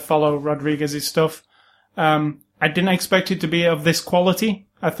ago because I follow Rodriguez's stuff. I didn't expect it to be of this quality.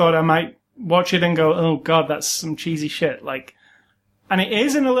 I thought I might watch it and go, oh god, that's some cheesy shit. Like, and it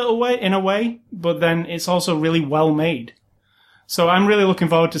is in a way, but then it's also really well made. So I'm really looking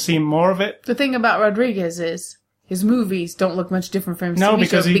forward to seeing more of it. The thing about Rodriguez is his movies don't look much different from his No, TV because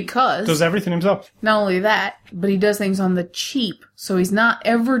shows he because does everything himself. not only that, but he does things on the cheap. So he's not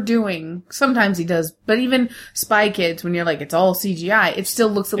ever doing, sometimes he does, but even Spy Kids, when you're like, it's all CGI, it still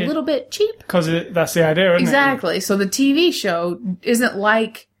looks a little bit cheap. Because that's the idea, isn't Exactly. So the TV show isn't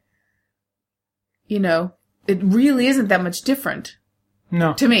like, it really isn't that much different it?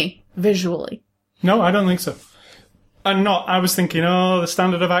 No. to me, visually. No, I don't think so. I was thinking, the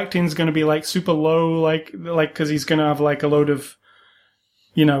standard of acting is going to be like super low, like, cause he's going to have like a load of,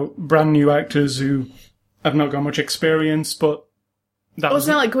 brand new actors who have not got much experience, but that Well, was it's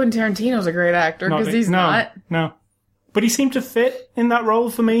not like Quentin Tarantino's a great actor, because he's not. No. But he seemed to fit in that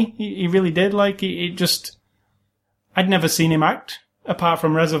role for me. He really did. Like, I'd never seen him act apart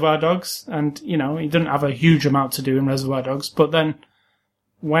from Reservoir Dogs. And, he didn't have a huge amount to do in Reservoir Dogs. But then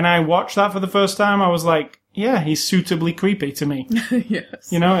when I watched that for the first time, I was like, yeah, he's suitably creepy to me.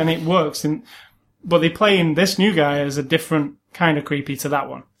 Yes. You know, and it works. But they play in this new guy as a different kind of creepy to that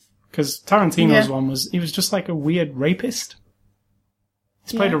one. Because Tarantino's one he was just like a weird rapist.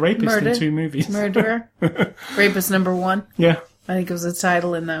 He's played a rapist in 2 movies. Murderer. Rapist number 1. Yeah. I think it was the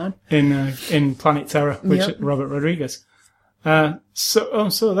title in that one. In Planet Terror, which Robert Rodriguez.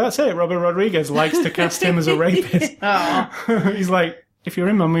 So that's it. Robert Rodriguez likes to cast him as a rapist. He's like, if you're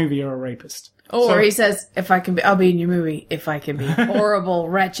in my movie, you're a rapist. Or he says, if I can be, I'll be in your movie if I can be. Horrible,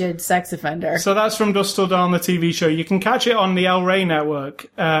 wretched sex offender. So that's from Dusk Till Dawn, the TV show. You can catch it on the El Rey network.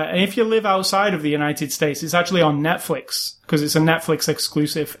 And if you live outside of the United States, it's actually on Netflix, because it's a Netflix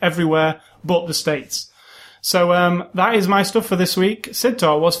exclusive everywhere but the States. So that is my stuff for this week. Sid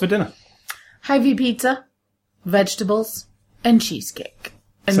Tor, what's for dinner? Hy-Vee pizza, vegetables, and cheesecake.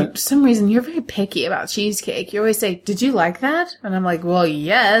 And for some reason, you're very picky about cheesecake. You always say, did you like that? And I'm like, well,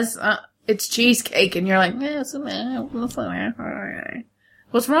 yes. It's cheesecake, and you're like,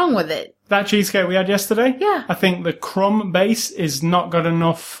 what's wrong with it? That cheesecake we had yesterday? Yeah. I think the crumb base is not got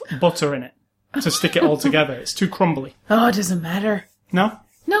enough butter in it to stick it all together. It's too crumbly. Oh, it doesn't matter. No?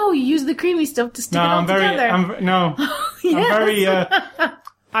 No, you use the creamy stuff to stick it all together. I'm very,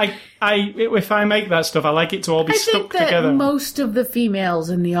 if I make that stuff, I like it to all be stuck together. I think that most of the females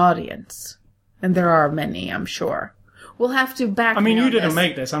in the audience, and there are many, I'm sure, we'll have to back me on you didn't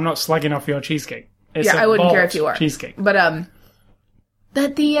make this. I'm not slagging off your cheesecake. I wouldn't care if you were. Cheesecake. But,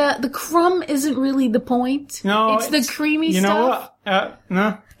 that the crumb isn't really the point. No. It's the creamy stuff. You know what?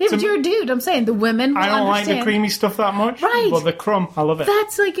 No. Yeah, but you're a dude. I'm saying the women will I don't understand. like the creamy stuff that much. Right. But the crumb, I love it.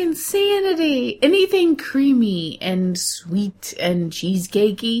 That's like insanity. Anything creamy and sweet and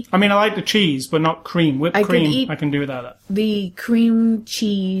cheesecakey. I mean, I like the cheese, but not cream. Whipped cream, I can do without that. The cream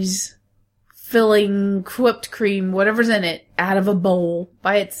cheese filling, whipped cream, whatever's in it, out of a bowl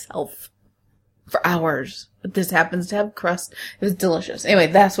by itself for hours. But this happens to have crust. It was delicious. Anyway,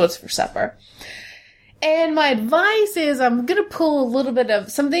 that's what's for supper. And my advice is I'm going to pull a little bit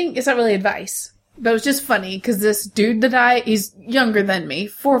of something. It's not really advice, but it was just funny because this dude he's younger than me,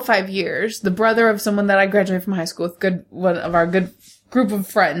 4 or 5 years, the brother of someone that I graduated from high school with, one of our good group of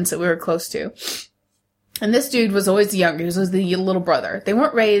friends that we were close to. And this dude was always the younger. He was always the little brother. They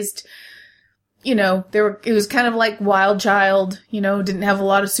weren't raised, it was kind of like wild child, didn't have a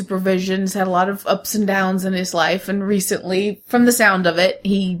lot of supervisions, had a lot of ups and downs in his life. And recently, from the sound of it,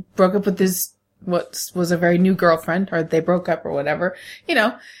 he broke up with his, what was a very new girlfriend, or they broke up or whatever,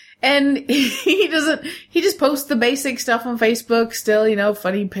 and he just posts the basic stuff on Facebook still,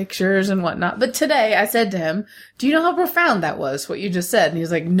 funny pictures and whatnot. But today I said to him, do you know how profound that was, what you just said? And he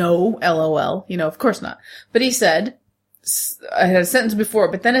was like, no, LOL, of course not. But he said, I had a sentence before,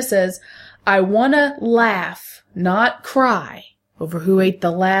 but then it says, I wanna laugh, not cry, over who ate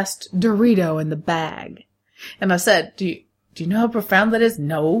the last Dorito in the bag. And I said, do you know how profound that is?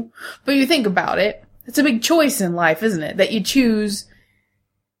 No. But you think about it, it's a big choice in life, isn't it? That you choose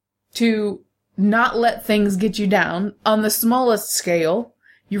to not let things get you down. On the smallest scale,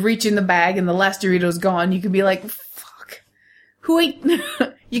 you reach in the bag and the last Dorito's gone, you could be like, fuck, who ate?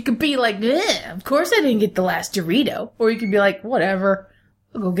 You could be like, of course I didn't get the last Dorito. Or you could be like, whatever.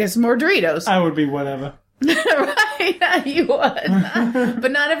 I'll go get some more Doritos. I would be whatever. Right? You would.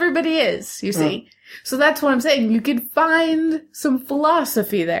 But not everybody is, you see. So that's what I'm saying. You could find some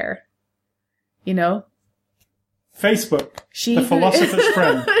philosophy there. Facebook. The philosopher's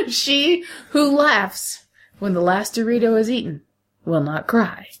friend. She who laughs when the last Dorito is eaten will not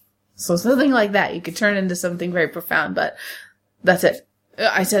cry. So something like that. You could turn into something very profound, but that's it.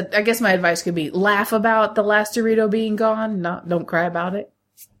 I guess my advice could be laugh about the last Dorito being gone, don't cry about it.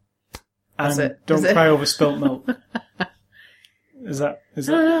 That's it. Don't cry over spilt milk. Is that? I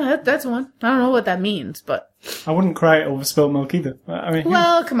don't know. That's one. I don't know what that means, but I wouldn't cry over spilt milk either. I mean,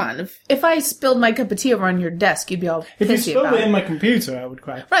 well, come on. If I spilled my cup of tea over on your desk, you'd be all pissy about it. If you spilled it in my computer, I would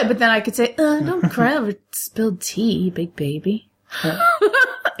cry. Right, but then I could say, "Don't cry over spilled tea, big baby." Yeah.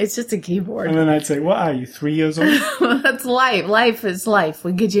 It's just a keyboard. And then I'd say, "What are you, 3 years old?" That's life. Life is life.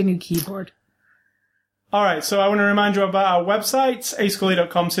 We'll get you a new keyboard. All right, so I want to remind you about our websites,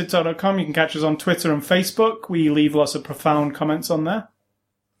 ascully.com, sidtor.com. You can catch us on Twitter and Facebook. We leave lots of profound comments on there.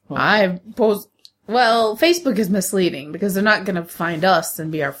 Facebook is misleading because they're not going to find us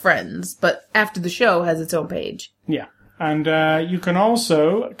and be our friends, but After the Show has its own page. Yeah. And you can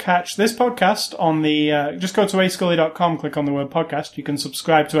also catch this podcast on the... just go to ascully.com, click on the word podcast. You can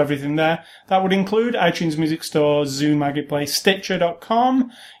subscribe to everything there. That would include iTunes Music Store, Zoom Marketplace,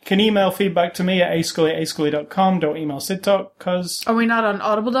 Stitcher.com. You can email feedback to me at ascully@ascully.com. Don't email SidTalk, because... Are we not on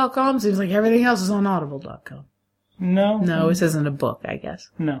Audible.com? Seems like everything else is on Audible.com. No. No, this isn't a book, I guess.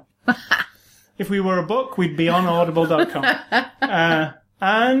 No. If we were a book, we'd be on audible.com.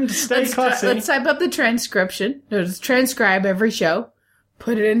 And stay classy. Let's type up the transcription. Let's transcribe every show.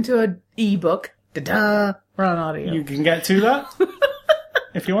 Put it into an ebook. Da-da! We're on audio. You can get to that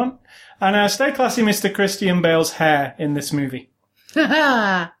if you want. And stay classy, Mr. Christian Bale's hair in this movie.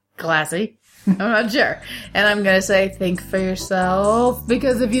 Classy. I'm not sure. And I'm going to say think for yourself,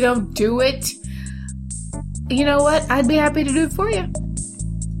 because if you don't do it, you know what? I'd be happy to do it for you.